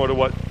very similar to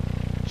what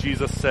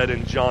Jesus said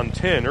in John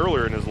 10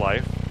 earlier in his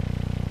life.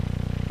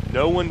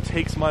 No one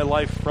takes my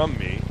life from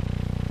me.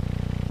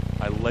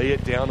 I lay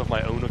it down of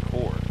my own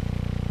accord.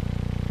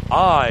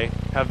 I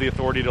have the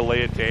authority to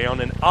lay it down,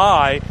 and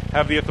I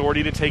have the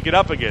authority to take it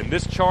up again.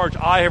 This charge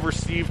I have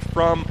received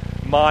from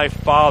my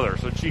Father.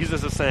 So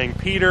Jesus is saying,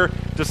 Peter,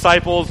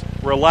 disciples,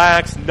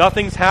 relax.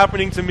 Nothing's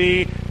happening to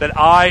me that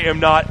I am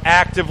not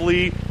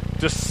actively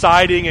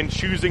deciding and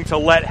choosing to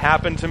let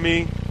happen to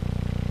me.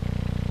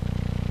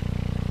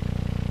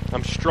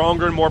 I'm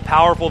stronger and more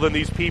powerful than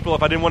these people.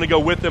 If I didn't want to go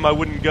with them, I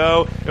wouldn't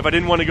go. If I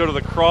didn't want to go to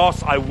the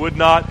cross, I would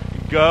not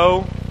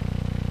go.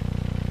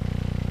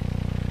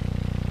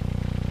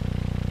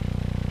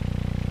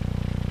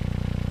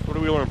 What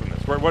do we learn from this?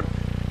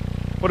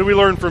 What do we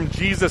learn from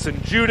Jesus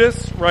and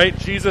Judas? Right?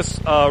 Jesus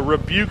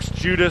rebukes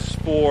Judas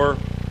for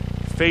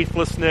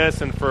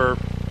faithlessness and for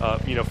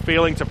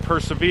failing to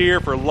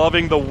persevere, for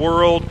loving the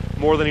world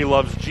more than he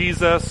loves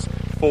Jesus,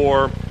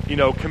 for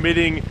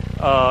committing,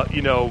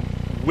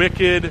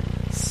 wicked,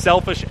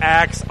 selfish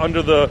acts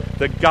under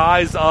the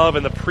guise of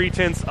and the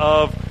pretense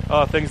of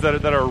things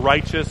that are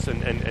righteous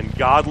and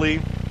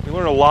godly. We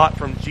learn a lot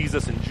from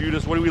Jesus and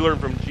Judas. What do we learn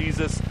from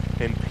Jesus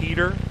and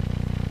Peter?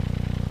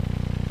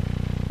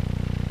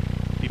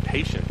 Be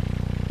patient.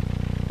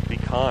 Be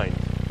kind.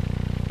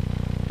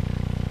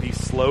 Be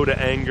slow to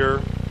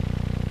anger.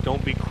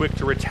 Don't be quick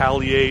to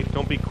retaliate.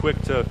 Don't be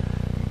quick to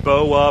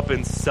bow up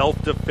in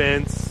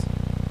self-defense.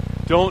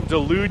 Don't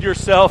delude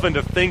yourself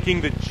into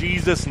thinking that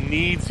Jesus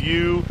needs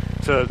you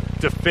to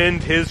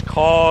defend his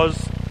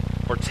cause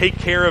or take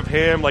care of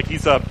him like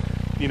he's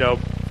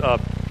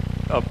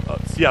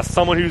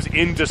someone who's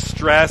in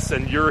distress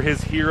and you're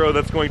his hero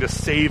that's going to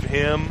save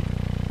him.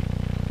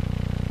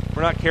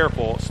 We're not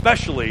careful,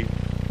 especially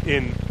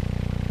in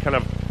kind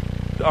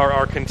of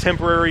our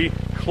contemporary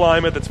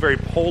climate that's very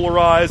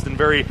polarized and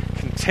very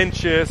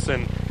contentious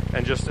and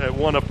just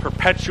one of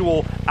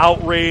perpetual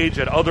outrage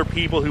at other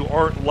people who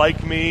aren't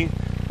like me.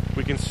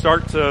 We can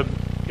start to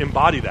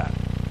embody that.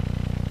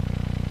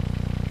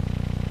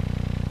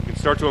 We can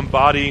start to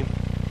embody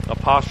a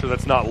posture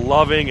that's not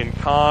loving and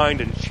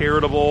kind and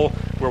charitable,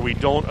 where we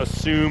don't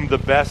assume the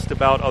best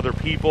about other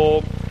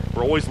people.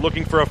 We're always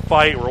looking for a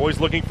fight. We're always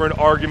looking for an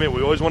argument.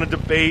 We always want to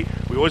debate.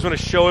 We always want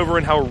to show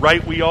everyone how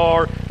right we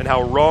are and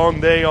how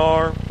wrong they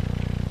are.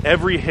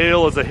 Every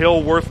hill is a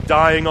hill worth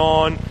dying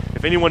on.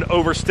 If anyone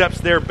oversteps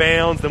their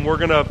bounds, then we're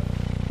going to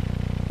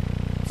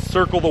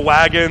circle the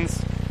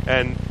wagons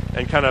and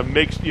kind of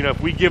make,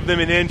 if we give them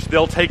an inch,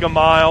 they'll take a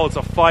mile. It's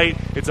a fight.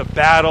 It's a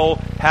battle.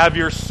 Have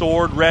your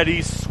sword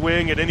ready.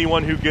 Swing at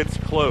anyone who gets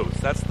close.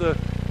 That's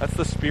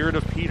the spirit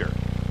of Peter.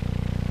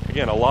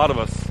 Again, a lot of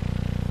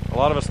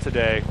us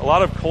today, a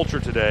lot of culture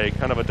today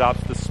kind of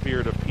adopts the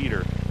spirit of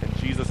Peter, and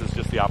Jesus is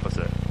just the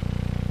opposite.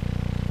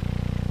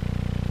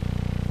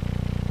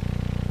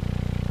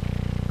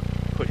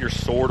 Put your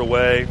sword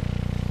away.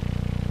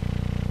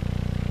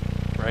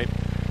 Right?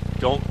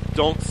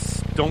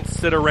 Don't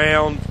sit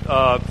around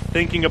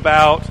thinking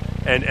about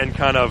and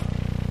kind of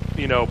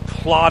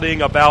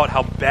plotting about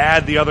how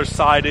bad the other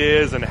side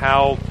is and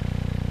how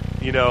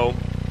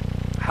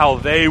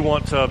they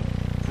want to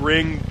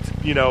bring.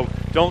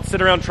 Don't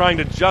sit around trying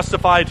to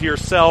justify to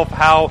yourself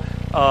how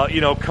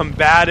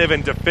combative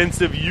and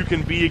defensive you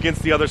can be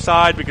against the other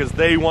side because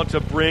they want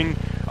to bring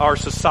our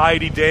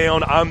society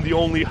down. I'm the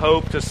only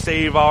hope to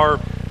save our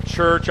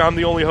church. I'm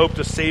the only hope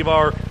to save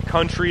our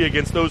country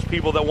against those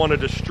people that want to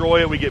destroy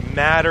it. We get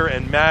madder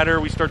and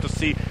madder. We start to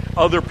see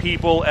other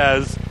people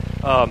as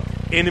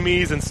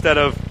enemies instead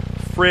of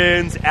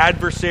friends,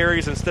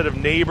 adversaries instead of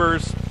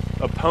neighbors,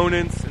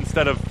 opponents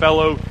instead of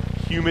fellow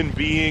human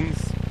beings,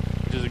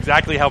 which is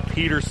exactly how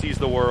Peter sees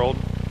the world,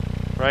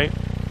 right?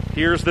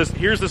 Here's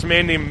this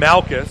man named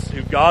Malchus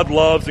who God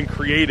loves and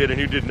created and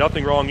who did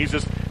nothing wrong. He's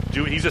just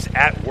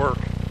at work.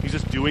 He's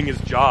just doing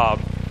his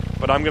job.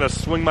 But I'm going to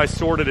swing my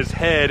sword at his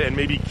head and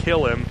maybe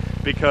kill him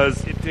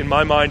because in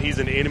my mind he's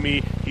an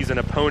enemy, he's an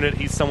opponent,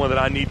 he's someone that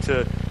I need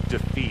to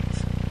defeat.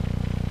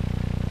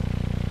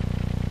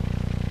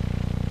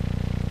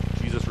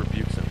 Jesus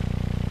rebukes him.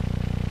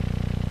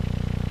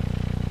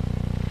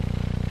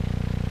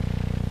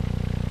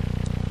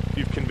 If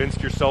you've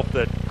convinced yourself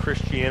that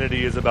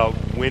Christianity is about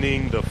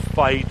winning the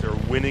fight or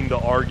winning the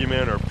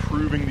argument or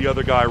proving the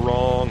other guy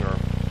wrong, or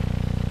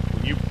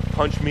when you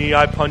punch me,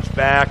 I punch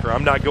back, or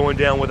I'm not going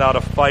down without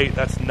a fight,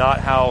 that's not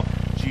how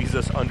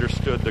Jesus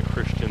understood the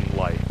Christian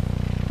life.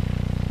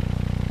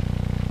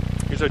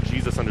 Here's how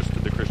Jesus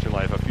understood the Christian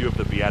life. A few of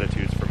the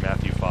Beatitudes from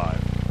Matthew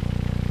 5.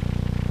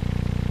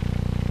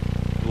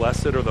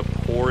 Blessed are the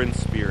poor in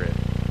spirit,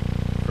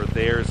 for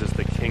theirs is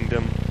the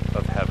kingdom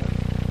of heaven.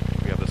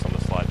 We have this on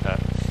the slide, Pat.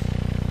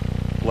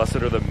 Blessed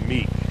are the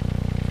meek,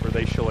 for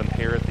they shall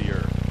inherit the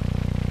earth.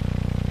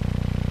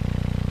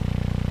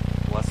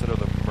 Blessed are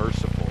the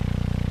merciful,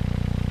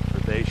 for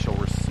they shall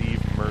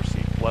receive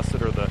mercy.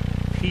 Blessed are the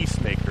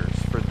peacemakers,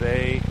 for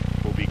they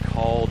will be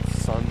called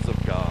sons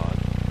of God.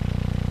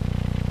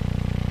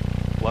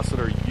 Blessed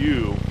are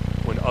you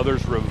when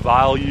others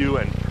revile you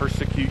and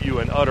persecute you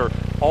and utter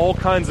all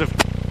kinds of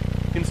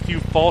against you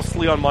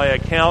falsely on my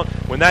account.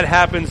 When that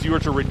happens, you are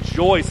to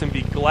rejoice and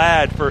be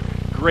glad, for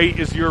great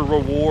is your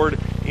reward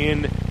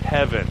in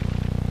heaven.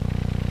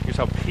 Here's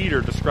how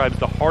Peter describes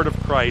the heart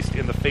of Christ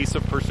in the face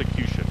of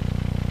persecution.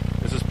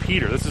 This is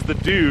Peter. This is the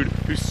dude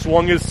who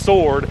swung his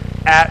sword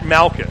at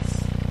Malchus.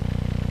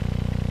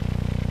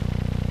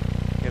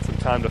 He had some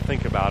time to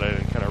think about it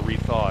and kind of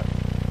rethought.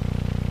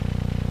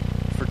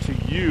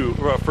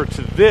 For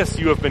to this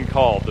you have been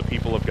called, the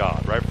people of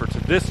God, right? For to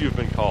this you have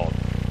been called,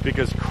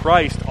 because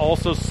Christ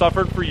also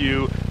suffered for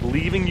you,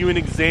 leaving you an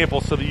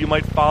example so that you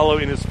might follow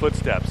in his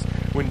footsteps.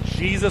 When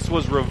Jesus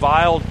was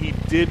reviled, he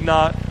did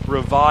not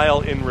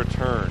revile in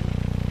return.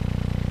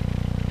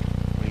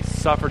 When he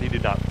suffered, he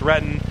did not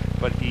threaten,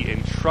 but he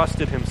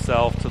entrusted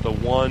himself to the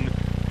one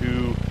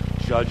who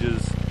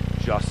judges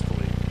justly.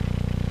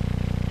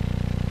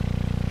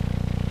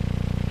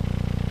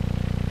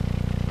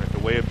 The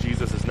way of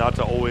Jesus is not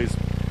to always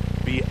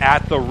be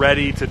at the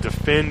ready to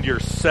defend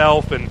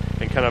yourself and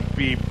kind of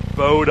be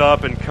bowed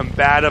up and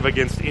combative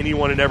against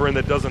anyone and everyone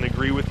that doesn't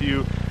agree with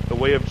you. The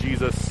way of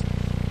Jesus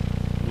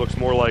looks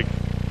more like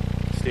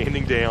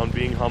standing down,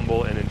 being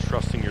humble, and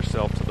entrusting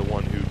yourself to the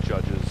one who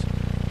judges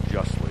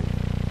justly.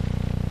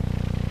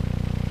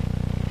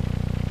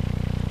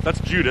 That's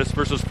Judas,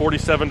 verses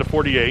 47 to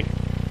 48.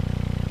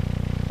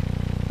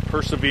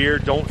 Persevere,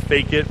 don't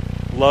fake it.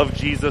 Love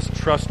Jesus,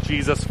 trust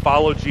Jesus,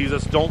 follow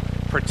Jesus. Don't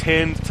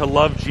pretend to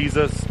love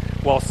Jesus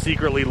while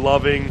secretly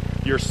loving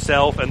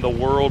yourself and the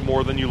world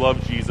more than you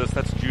love Jesus.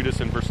 That's Judas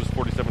in verses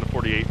 47 to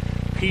 48.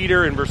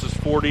 Peter in verses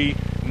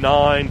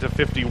 49 to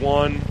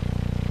 51.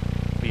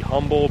 Be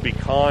humble, be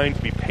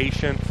kind, be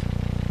patient.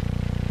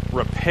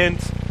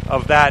 Repent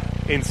of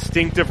that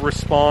instinctive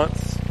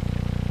response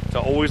to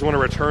always want to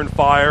return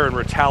fire and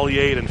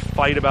retaliate and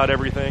fight about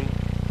everything.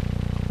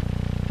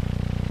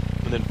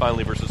 And then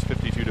finally, verses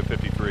 52 to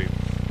 53.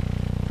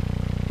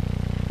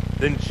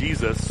 Then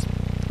Jesus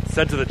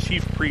said to the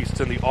chief priests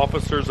and the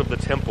officers of the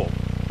temple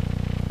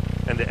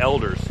and the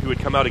elders who had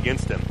come out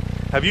against him,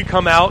 "Have you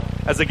come out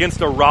as against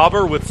a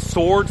robber with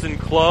swords and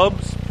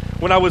clubs?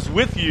 When I was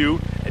with you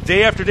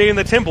day after day in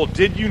the temple,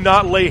 did you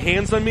not lay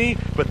hands on me?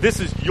 But this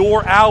is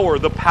your hour,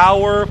 the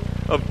power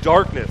of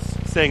darkness."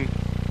 Saying,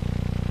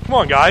 come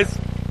on, guys.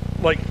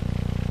 Like,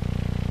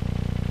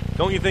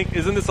 don't you think,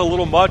 isn't this a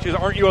little much?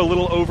 Aren't you a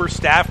little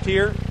overstaffed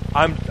here?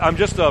 I'm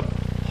just a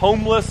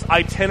homeless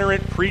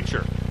itinerant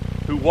preacher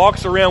who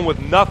walks around with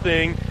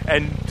nothing,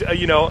 and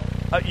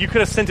you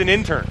could have sent an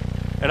intern,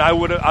 and I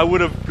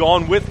would have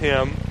gone with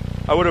him.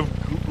 I would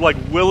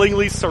have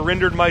willingly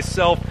surrendered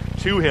myself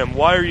to him.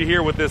 Why are you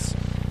here with this,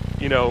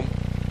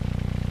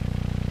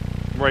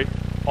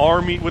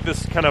 army, with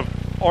this kind of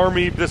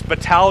army, this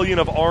battalion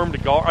of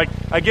armed guard?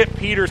 I get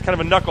Peter's kind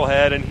of a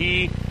knucklehead, and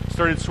he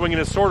started swinging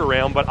his sword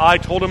around, but I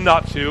told him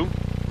not to,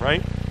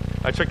 right?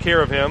 I took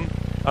care of him.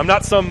 I'm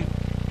not some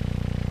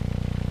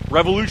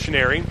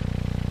revolutionary.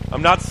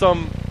 I'm not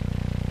some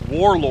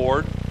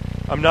warlord.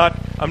 I'm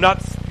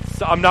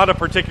not a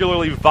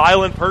particularly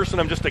violent person.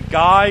 I'm just a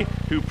guy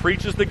who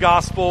preaches the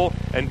gospel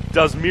and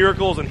does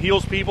miracles and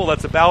heals people.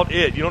 That's about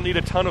it. You don't need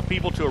a ton of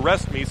people to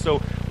arrest me. So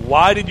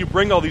why did you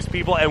bring all these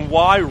people, and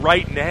why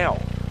right now?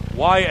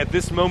 Why at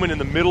this moment in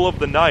the middle of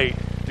the night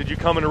did you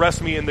come and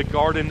arrest me in the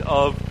Garden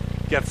of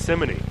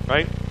Gethsemane,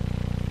 right?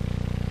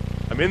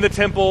 I'm in the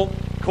temple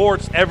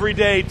courts every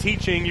day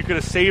teaching. You could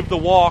have saved the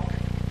walk.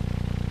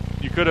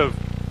 You could have,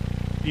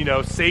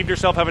 saved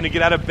yourself having to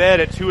get out of bed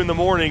at 2 a.m.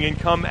 and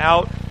come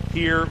out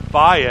here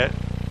by it.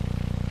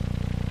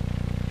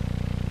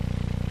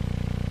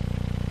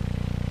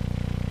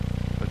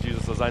 But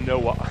Jesus says, I know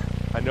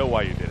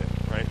why you did it,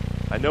 right?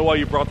 I know why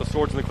you brought the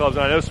swords and the clubs,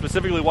 and I know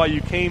specifically why you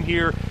came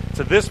here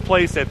to this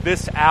place at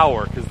this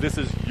hour, because this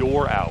is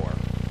your hour.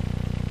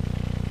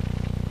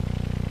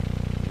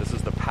 This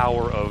is the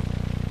power of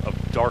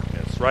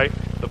darkness, right?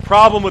 The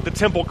problem with the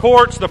temple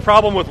courts, the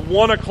problem with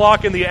 1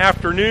 o'clock in the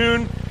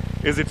afternoon,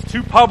 is it's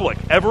too public.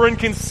 Everyone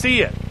can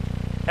see it.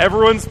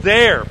 Everyone's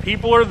there.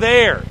 People are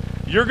there.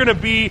 You're going to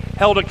be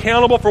held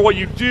accountable for what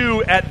you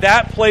do at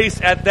that place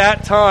at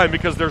that time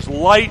because there's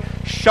light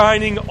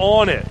shining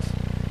on it.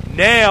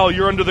 Now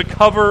you're under the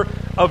cover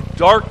of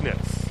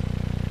darkness,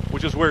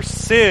 which is where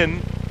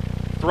sin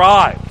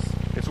thrives.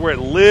 It's where it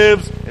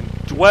lives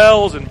and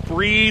dwells and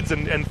breeds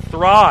and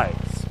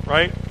thrives,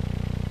 right?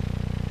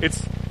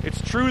 It's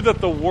true that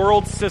the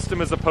world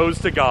system is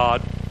opposed to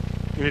God,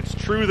 and it's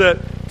true that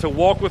to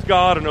walk with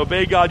God and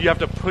obey God, you have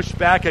to push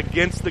back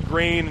against the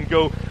grain and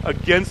go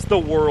against the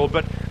world.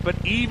 But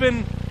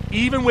even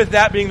with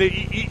that being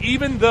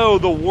even though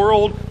the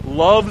world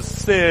loves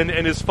sin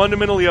and is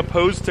fundamentally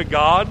opposed to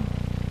God,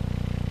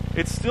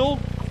 it's still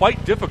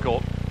quite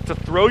difficult to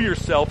throw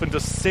yourself into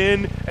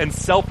sin and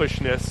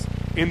selfishness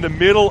in the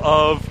middle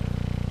of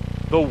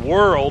the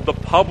world, the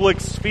public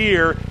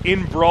sphere,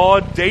 in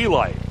broad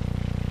daylight.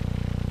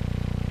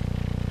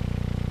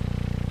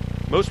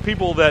 Most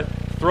people that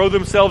throw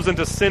themselves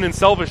into sin and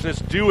selfishness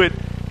do it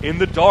in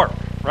the dark,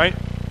 right?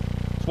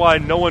 That's why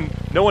no one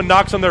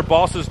knocks on their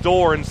boss's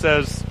door and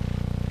says,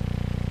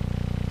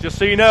 just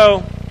so you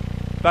know,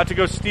 about to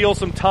go steal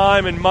some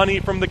time and money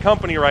from the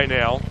company right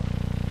now.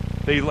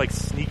 They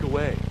sneak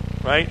away,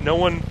 right? No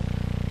one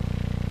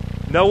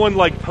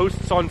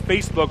posts on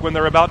Facebook when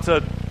they're about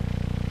to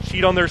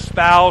cheat on their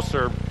spouse,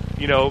 or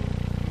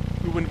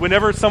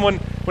whenever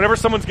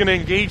someone's going to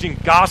engage in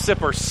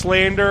gossip or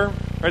slander.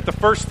 Right, the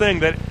first thing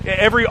that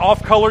every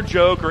off-color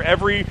joke or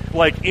every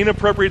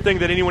inappropriate thing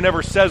that anyone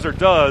ever says or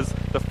does,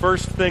 the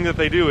first thing that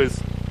they do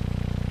is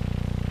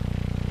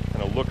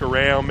kind of look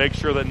around, make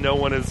sure that no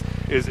one is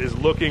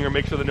looking, or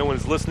make sure that no one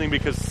is listening,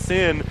 because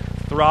sin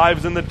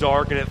thrives in the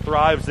dark and it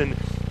thrives in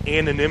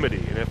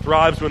anonymity, and it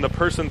thrives when the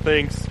person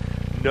thinks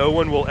no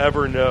one will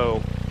ever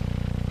know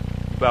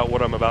about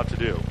what I'm about to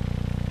do.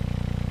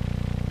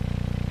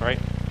 Right?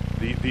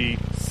 The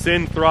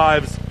sin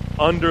thrives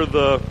under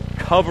the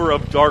cover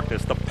of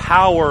darkness. The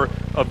power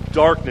of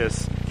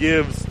darkness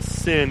gives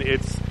sin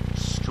its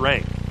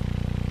strength,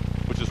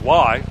 which is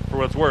why, for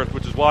what it's worth,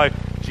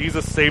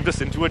 Jesus saved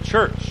us into a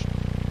church,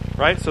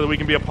 right? So that we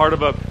can be a part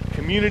of a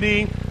community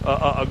community,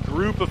 a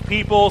group of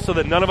people, so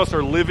that none of us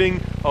are living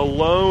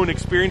alone,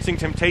 experiencing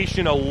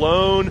temptation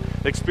alone,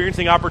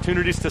 experiencing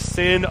opportunities to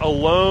sin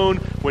alone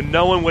when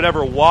no one would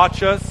ever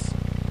watch us.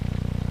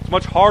 It's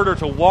much harder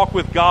to walk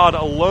with God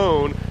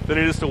alone than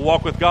it is to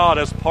walk with God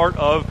as part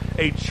of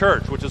a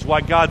church, which is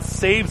why God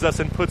saves us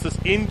and puts us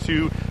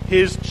into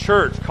His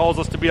church, calls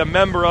us to be a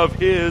member of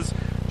His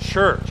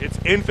church. It's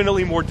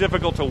infinitely more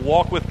difficult to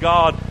walk with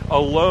God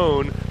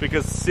alone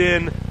because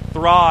sin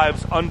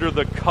thrives under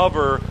the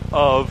cover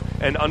of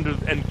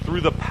and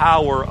through the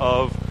power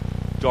of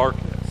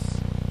darkness.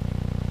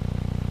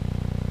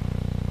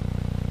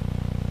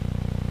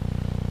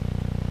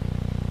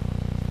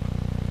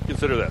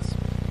 Consider this.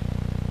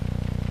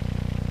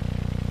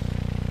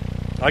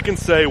 I can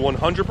say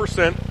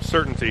 100%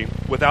 certainty,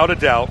 without a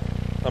doubt,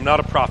 I'm not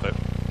a prophet,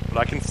 but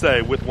I can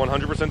say with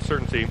 100%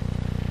 certainty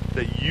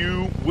that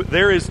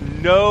there is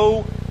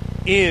no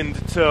end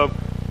to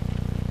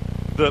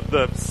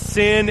the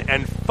sin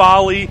and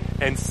folly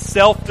and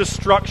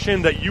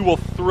self-destruction that you will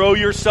throw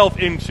yourself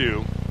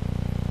into.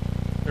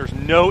 There's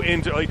no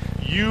end to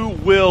you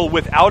will,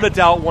 without a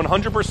doubt,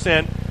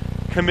 100%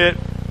 commit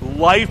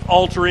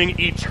life-altering,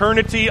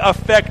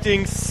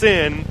 eternity-affecting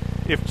sin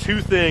if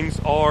two things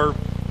are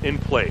in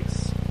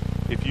place.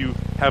 If you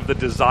have the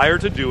desire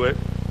to do it,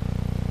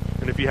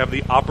 and if you have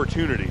the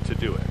opportunity to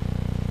do it.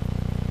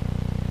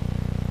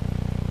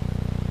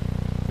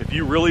 If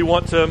you really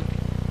want to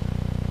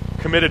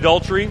commit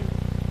adultery,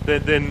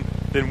 then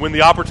when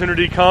the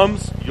opportunity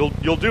comes,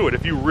 you'll do it.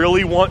 If you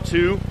really want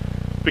to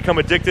become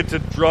addicted to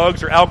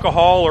drugs or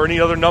alcohol or any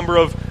other number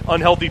of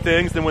unhealthy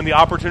things, then when the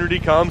opportunity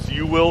comes,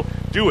 you will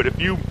do it. If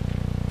you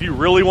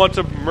really want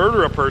to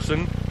murder a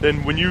person,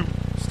 then when you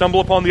stumble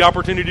upon the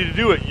opportunity to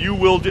do it, you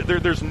will do.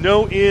 There's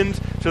no end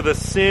to the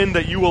sin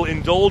that you will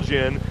indulge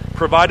in,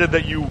 provided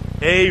that you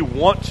A,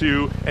 want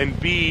to, and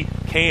B,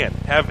 can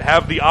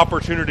have the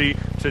opportunity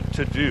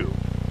to do.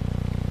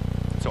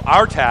 So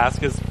our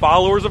task as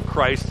followers of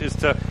Christ is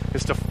to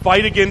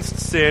fight against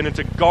sin and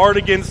to guard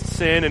against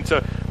sin and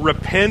to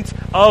repent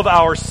of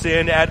our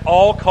sin at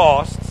all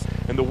costs.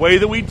 And the way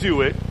that we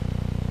do it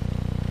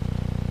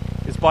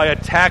is by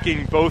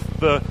attacking both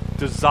the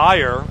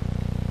desire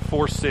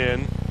for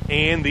sin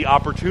and the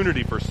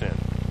opportunity for sin.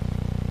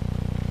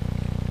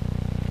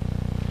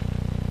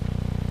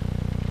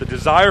 The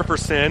desire for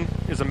sin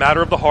is a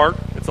matter of the heart.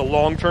 It's a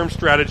long-term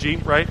strategy,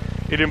 right?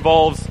 It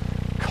involves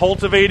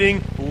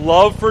cultivating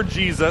love for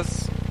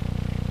Jesus,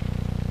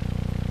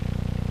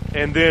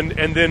 and then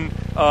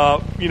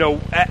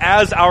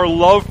as our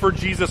love for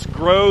Jesus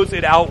grows,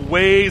 it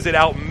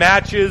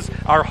outmatches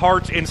our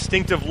heart's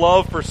instinctive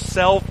love for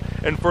self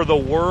and for the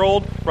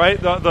world,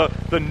 right?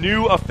 The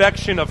new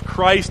affection of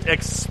Christ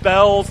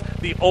expels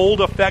the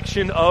old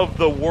affection of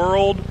the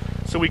world.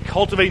 So we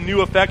cultivate new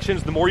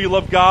affections. The more you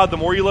love God, the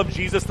more you love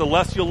Jesus, the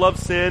less you'll love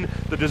sin.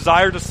 The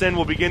desire to sin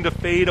will begin to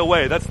fade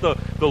away. That's the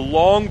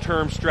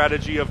long-term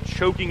strategy of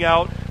choking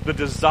out the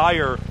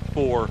desire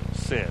for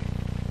sin.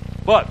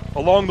 But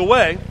along the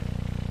way,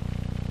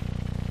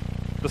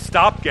 the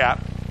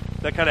stopgap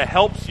that kind of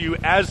helps you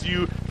as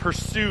you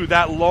pursue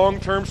that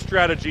long-term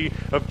strategy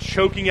of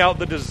choking out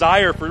the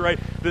desire for, right?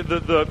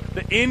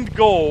 The end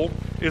goal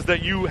is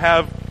that you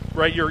have,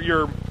 right,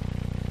 you're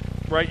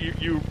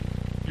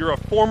a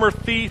former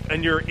thief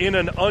and you're in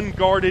an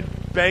unguarded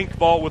bank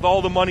vault with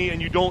all the money and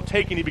you don't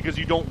take any because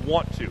you don't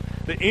want to.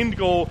 The end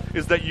goal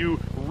is that you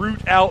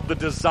root out the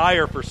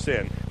desire for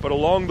sin. But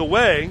along the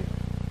way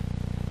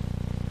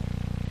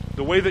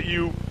that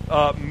you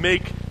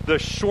make the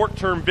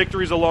short-term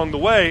victories along the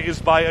way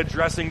is by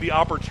addressing the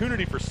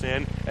opportunity for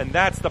sin, and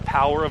that's the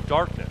power of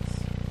darkness.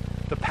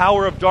 The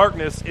power of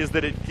darkness is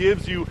that it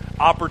gives you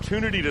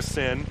opportunity to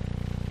sin,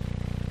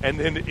 and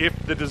then if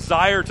the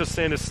desire to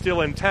sin is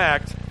still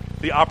intact,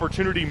 the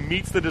opportunity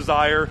meets the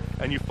desire,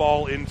 and you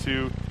fall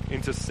into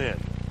sin.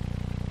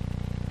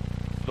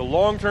 The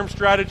long-term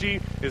strategy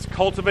is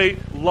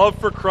cultivate love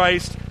for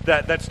Christ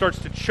that starts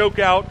to choke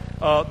out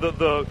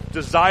the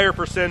desire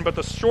for sin, but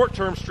the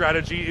short-term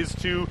strategy is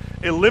to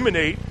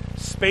eliminate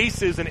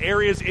spaces and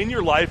areas in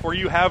your life where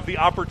you have the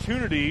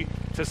opportunity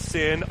to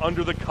sin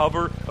under the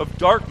cover of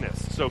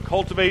darkness. So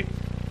cultivate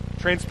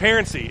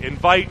transparency,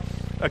 invite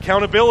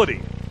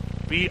accountability,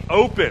 be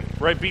open,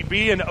 right?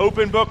 Be an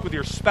open book with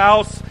your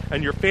spouse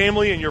and your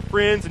family and your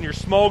friends and your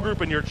small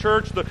group and your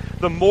church.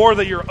 The more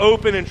that you're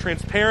open and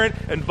transparent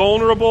and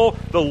vulnerable,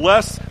 the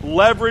less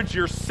leverage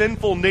your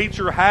sinful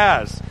nature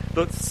has.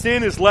 The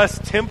sin is less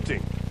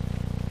tempting.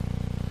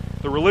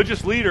 The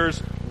religious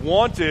leaders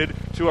wanted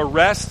to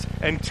arrest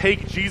and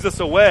take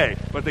Jesus away,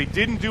 but they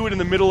didn't do it in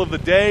the middle of the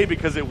day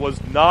because it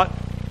was not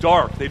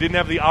dark. They didn't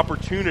have the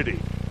opportunity.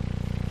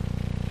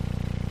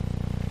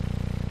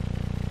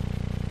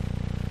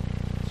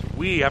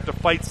 We have to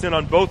fight sin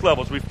on both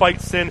levels. We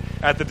fight sin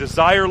at the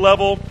desire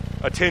level,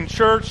 attend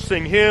church,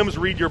 sing hymns,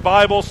 read your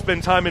Bible,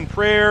 spend time in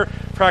prayer,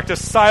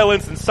 practice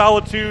silence and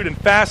solitude and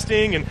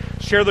fasting, and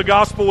share the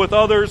gospel with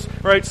others,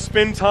 right?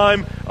 Spend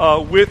time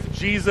with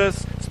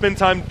Jesus, spend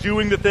time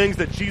doing the things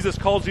that Jesus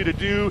calls you to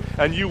do,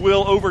 and you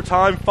will, over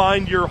time,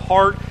 find your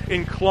heart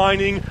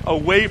inclining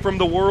away from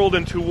the world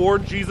and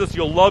toward Jesus.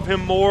 You'll love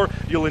him more.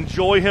 You'll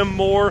enjoy him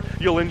more.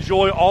 You'll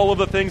enjoy all of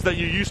the things that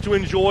you used to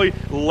enjoy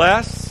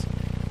less.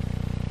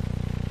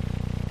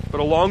 But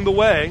along the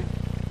way,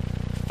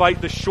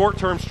 fight the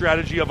short-term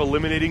strategy of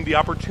eliminating the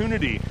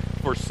opportunity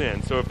for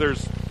sin. So if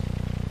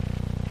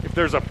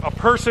there's a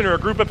person or a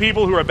group of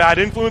people who are a bad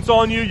influence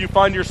on you, you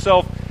find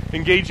yourself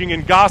engaging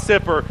in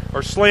gossip or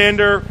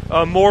slander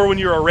more when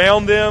you're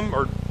around them,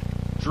 or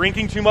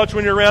drinking too much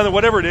when you're around them,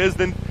 whatever it is,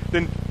 then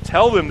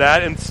tell them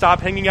that and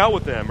stop hanging out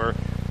with them. Or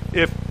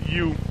if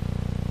you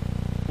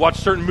watch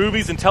certain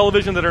movies and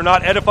television that are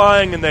not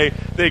edifying and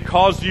they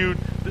cause you,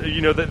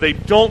 that they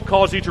don't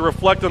cause you to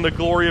reflect on the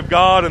glory of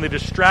God, and they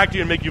distract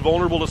you and make you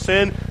vulnerable to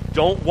sin,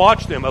 don't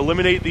watch them.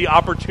 Eliminate the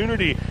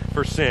opportunity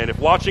for sin. If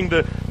watching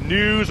the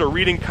news or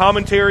reading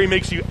commentary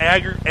makes you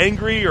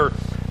angry or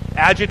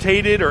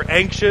agitated or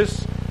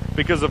anxious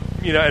because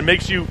of, and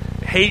makes you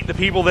hate the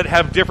people that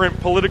have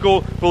different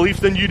political beliefs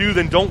than you do,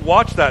 then don't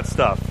watch that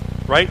stuff,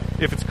 right?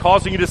 If it's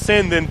causing you to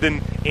sin,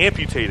 then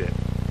amputate it.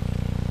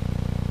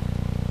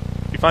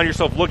 If you find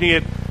yourself looking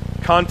at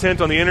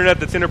content on the internet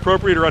that's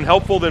inappropriate or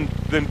unhelpful, then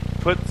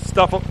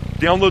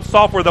download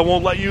software that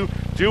won't let you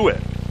do it,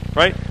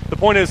 right? The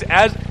point is,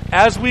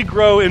 as we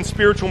grow in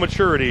spiritual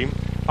maturity,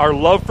 our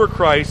love for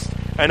Christ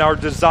and our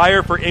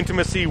desire for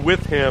intimacy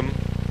with him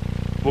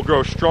will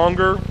grow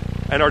stronger,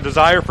 and our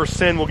desire for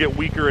sin will get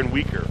weaker and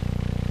weaker.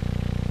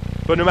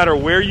 But no matter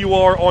where you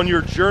are on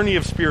your journey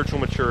of spiritual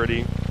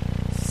maturity,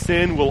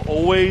 sin will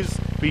always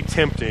be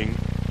tempting,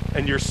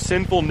 and your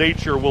sinful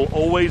nature will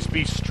always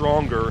be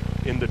stronger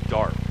in the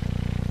dark.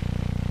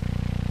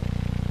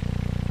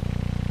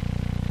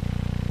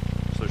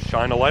 So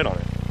shine a light on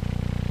it.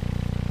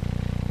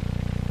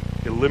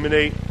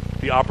 Eliminate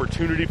the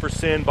opportunity for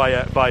sin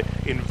by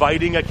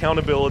inviting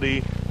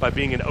accountability, by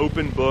being an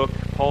open book.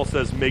 Paul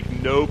says,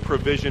 make no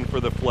provision for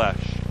the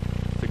flesh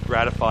to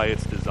gratify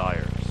its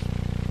desires.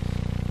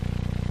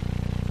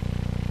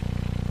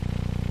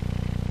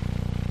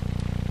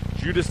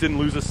 Judas didn't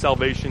lose his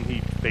salvation, he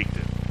faked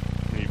it.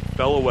 And he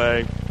fell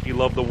away. He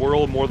loved the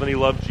world more than he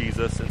loved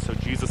Jesus, and so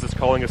Jesus is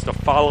calling us to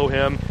follow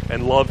him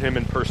and love him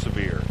and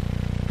persevere.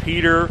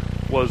 Peter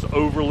was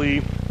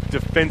overly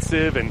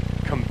defensive and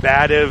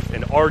combative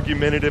and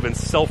argumentative and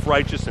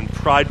self-righteous and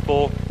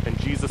prideful, and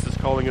Jesus is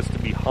calling us to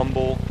be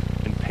humble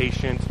and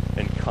patient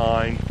and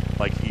kind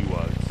like he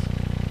was.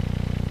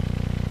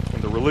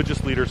 And the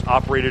religious leaders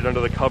operated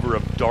under the cover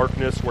of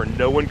darkness where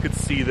no one could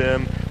see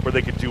them, where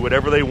they could do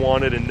whatever they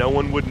wanted and no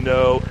one would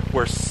know,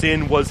 where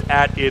sin was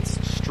at its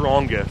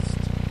strongest.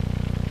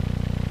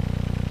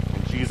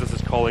 And Jesus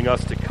is calling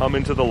us to come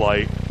into the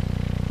light,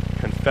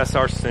 confess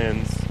our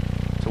sins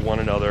to one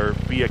another,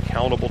 be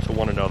accountable to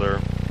one another,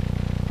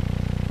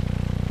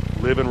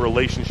 live in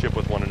relationship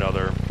with one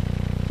another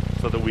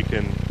so that we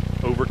can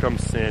overcome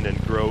sin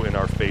and grow in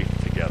our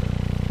faith together.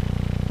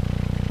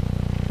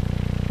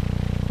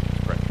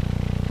 Let's pray.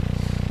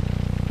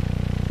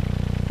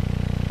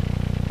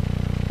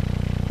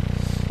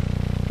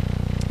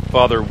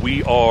 Father,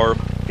 we are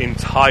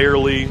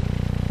entirely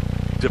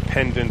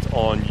dependent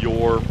on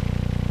your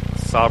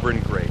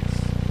sovereign grace.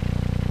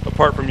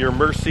 Apart from your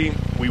mercy,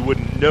 we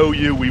wouldn't know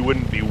you, we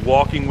wouldn't be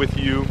walking with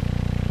you.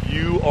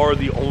 You are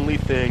the only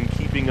thing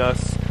keeping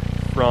us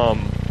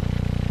from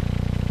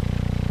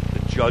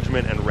the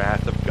judgment and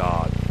wrath of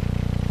God.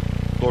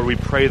 Lord, we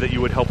pray that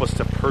you would help us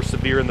to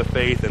persevere in the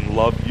faith and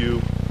love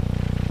you.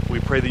 We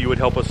pray that you would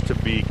help us to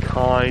be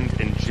kind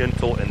and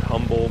gentle and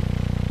humble.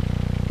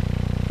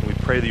 And we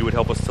pray that you would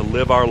help us to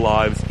live our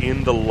lives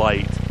in the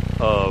light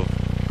of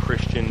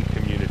Christian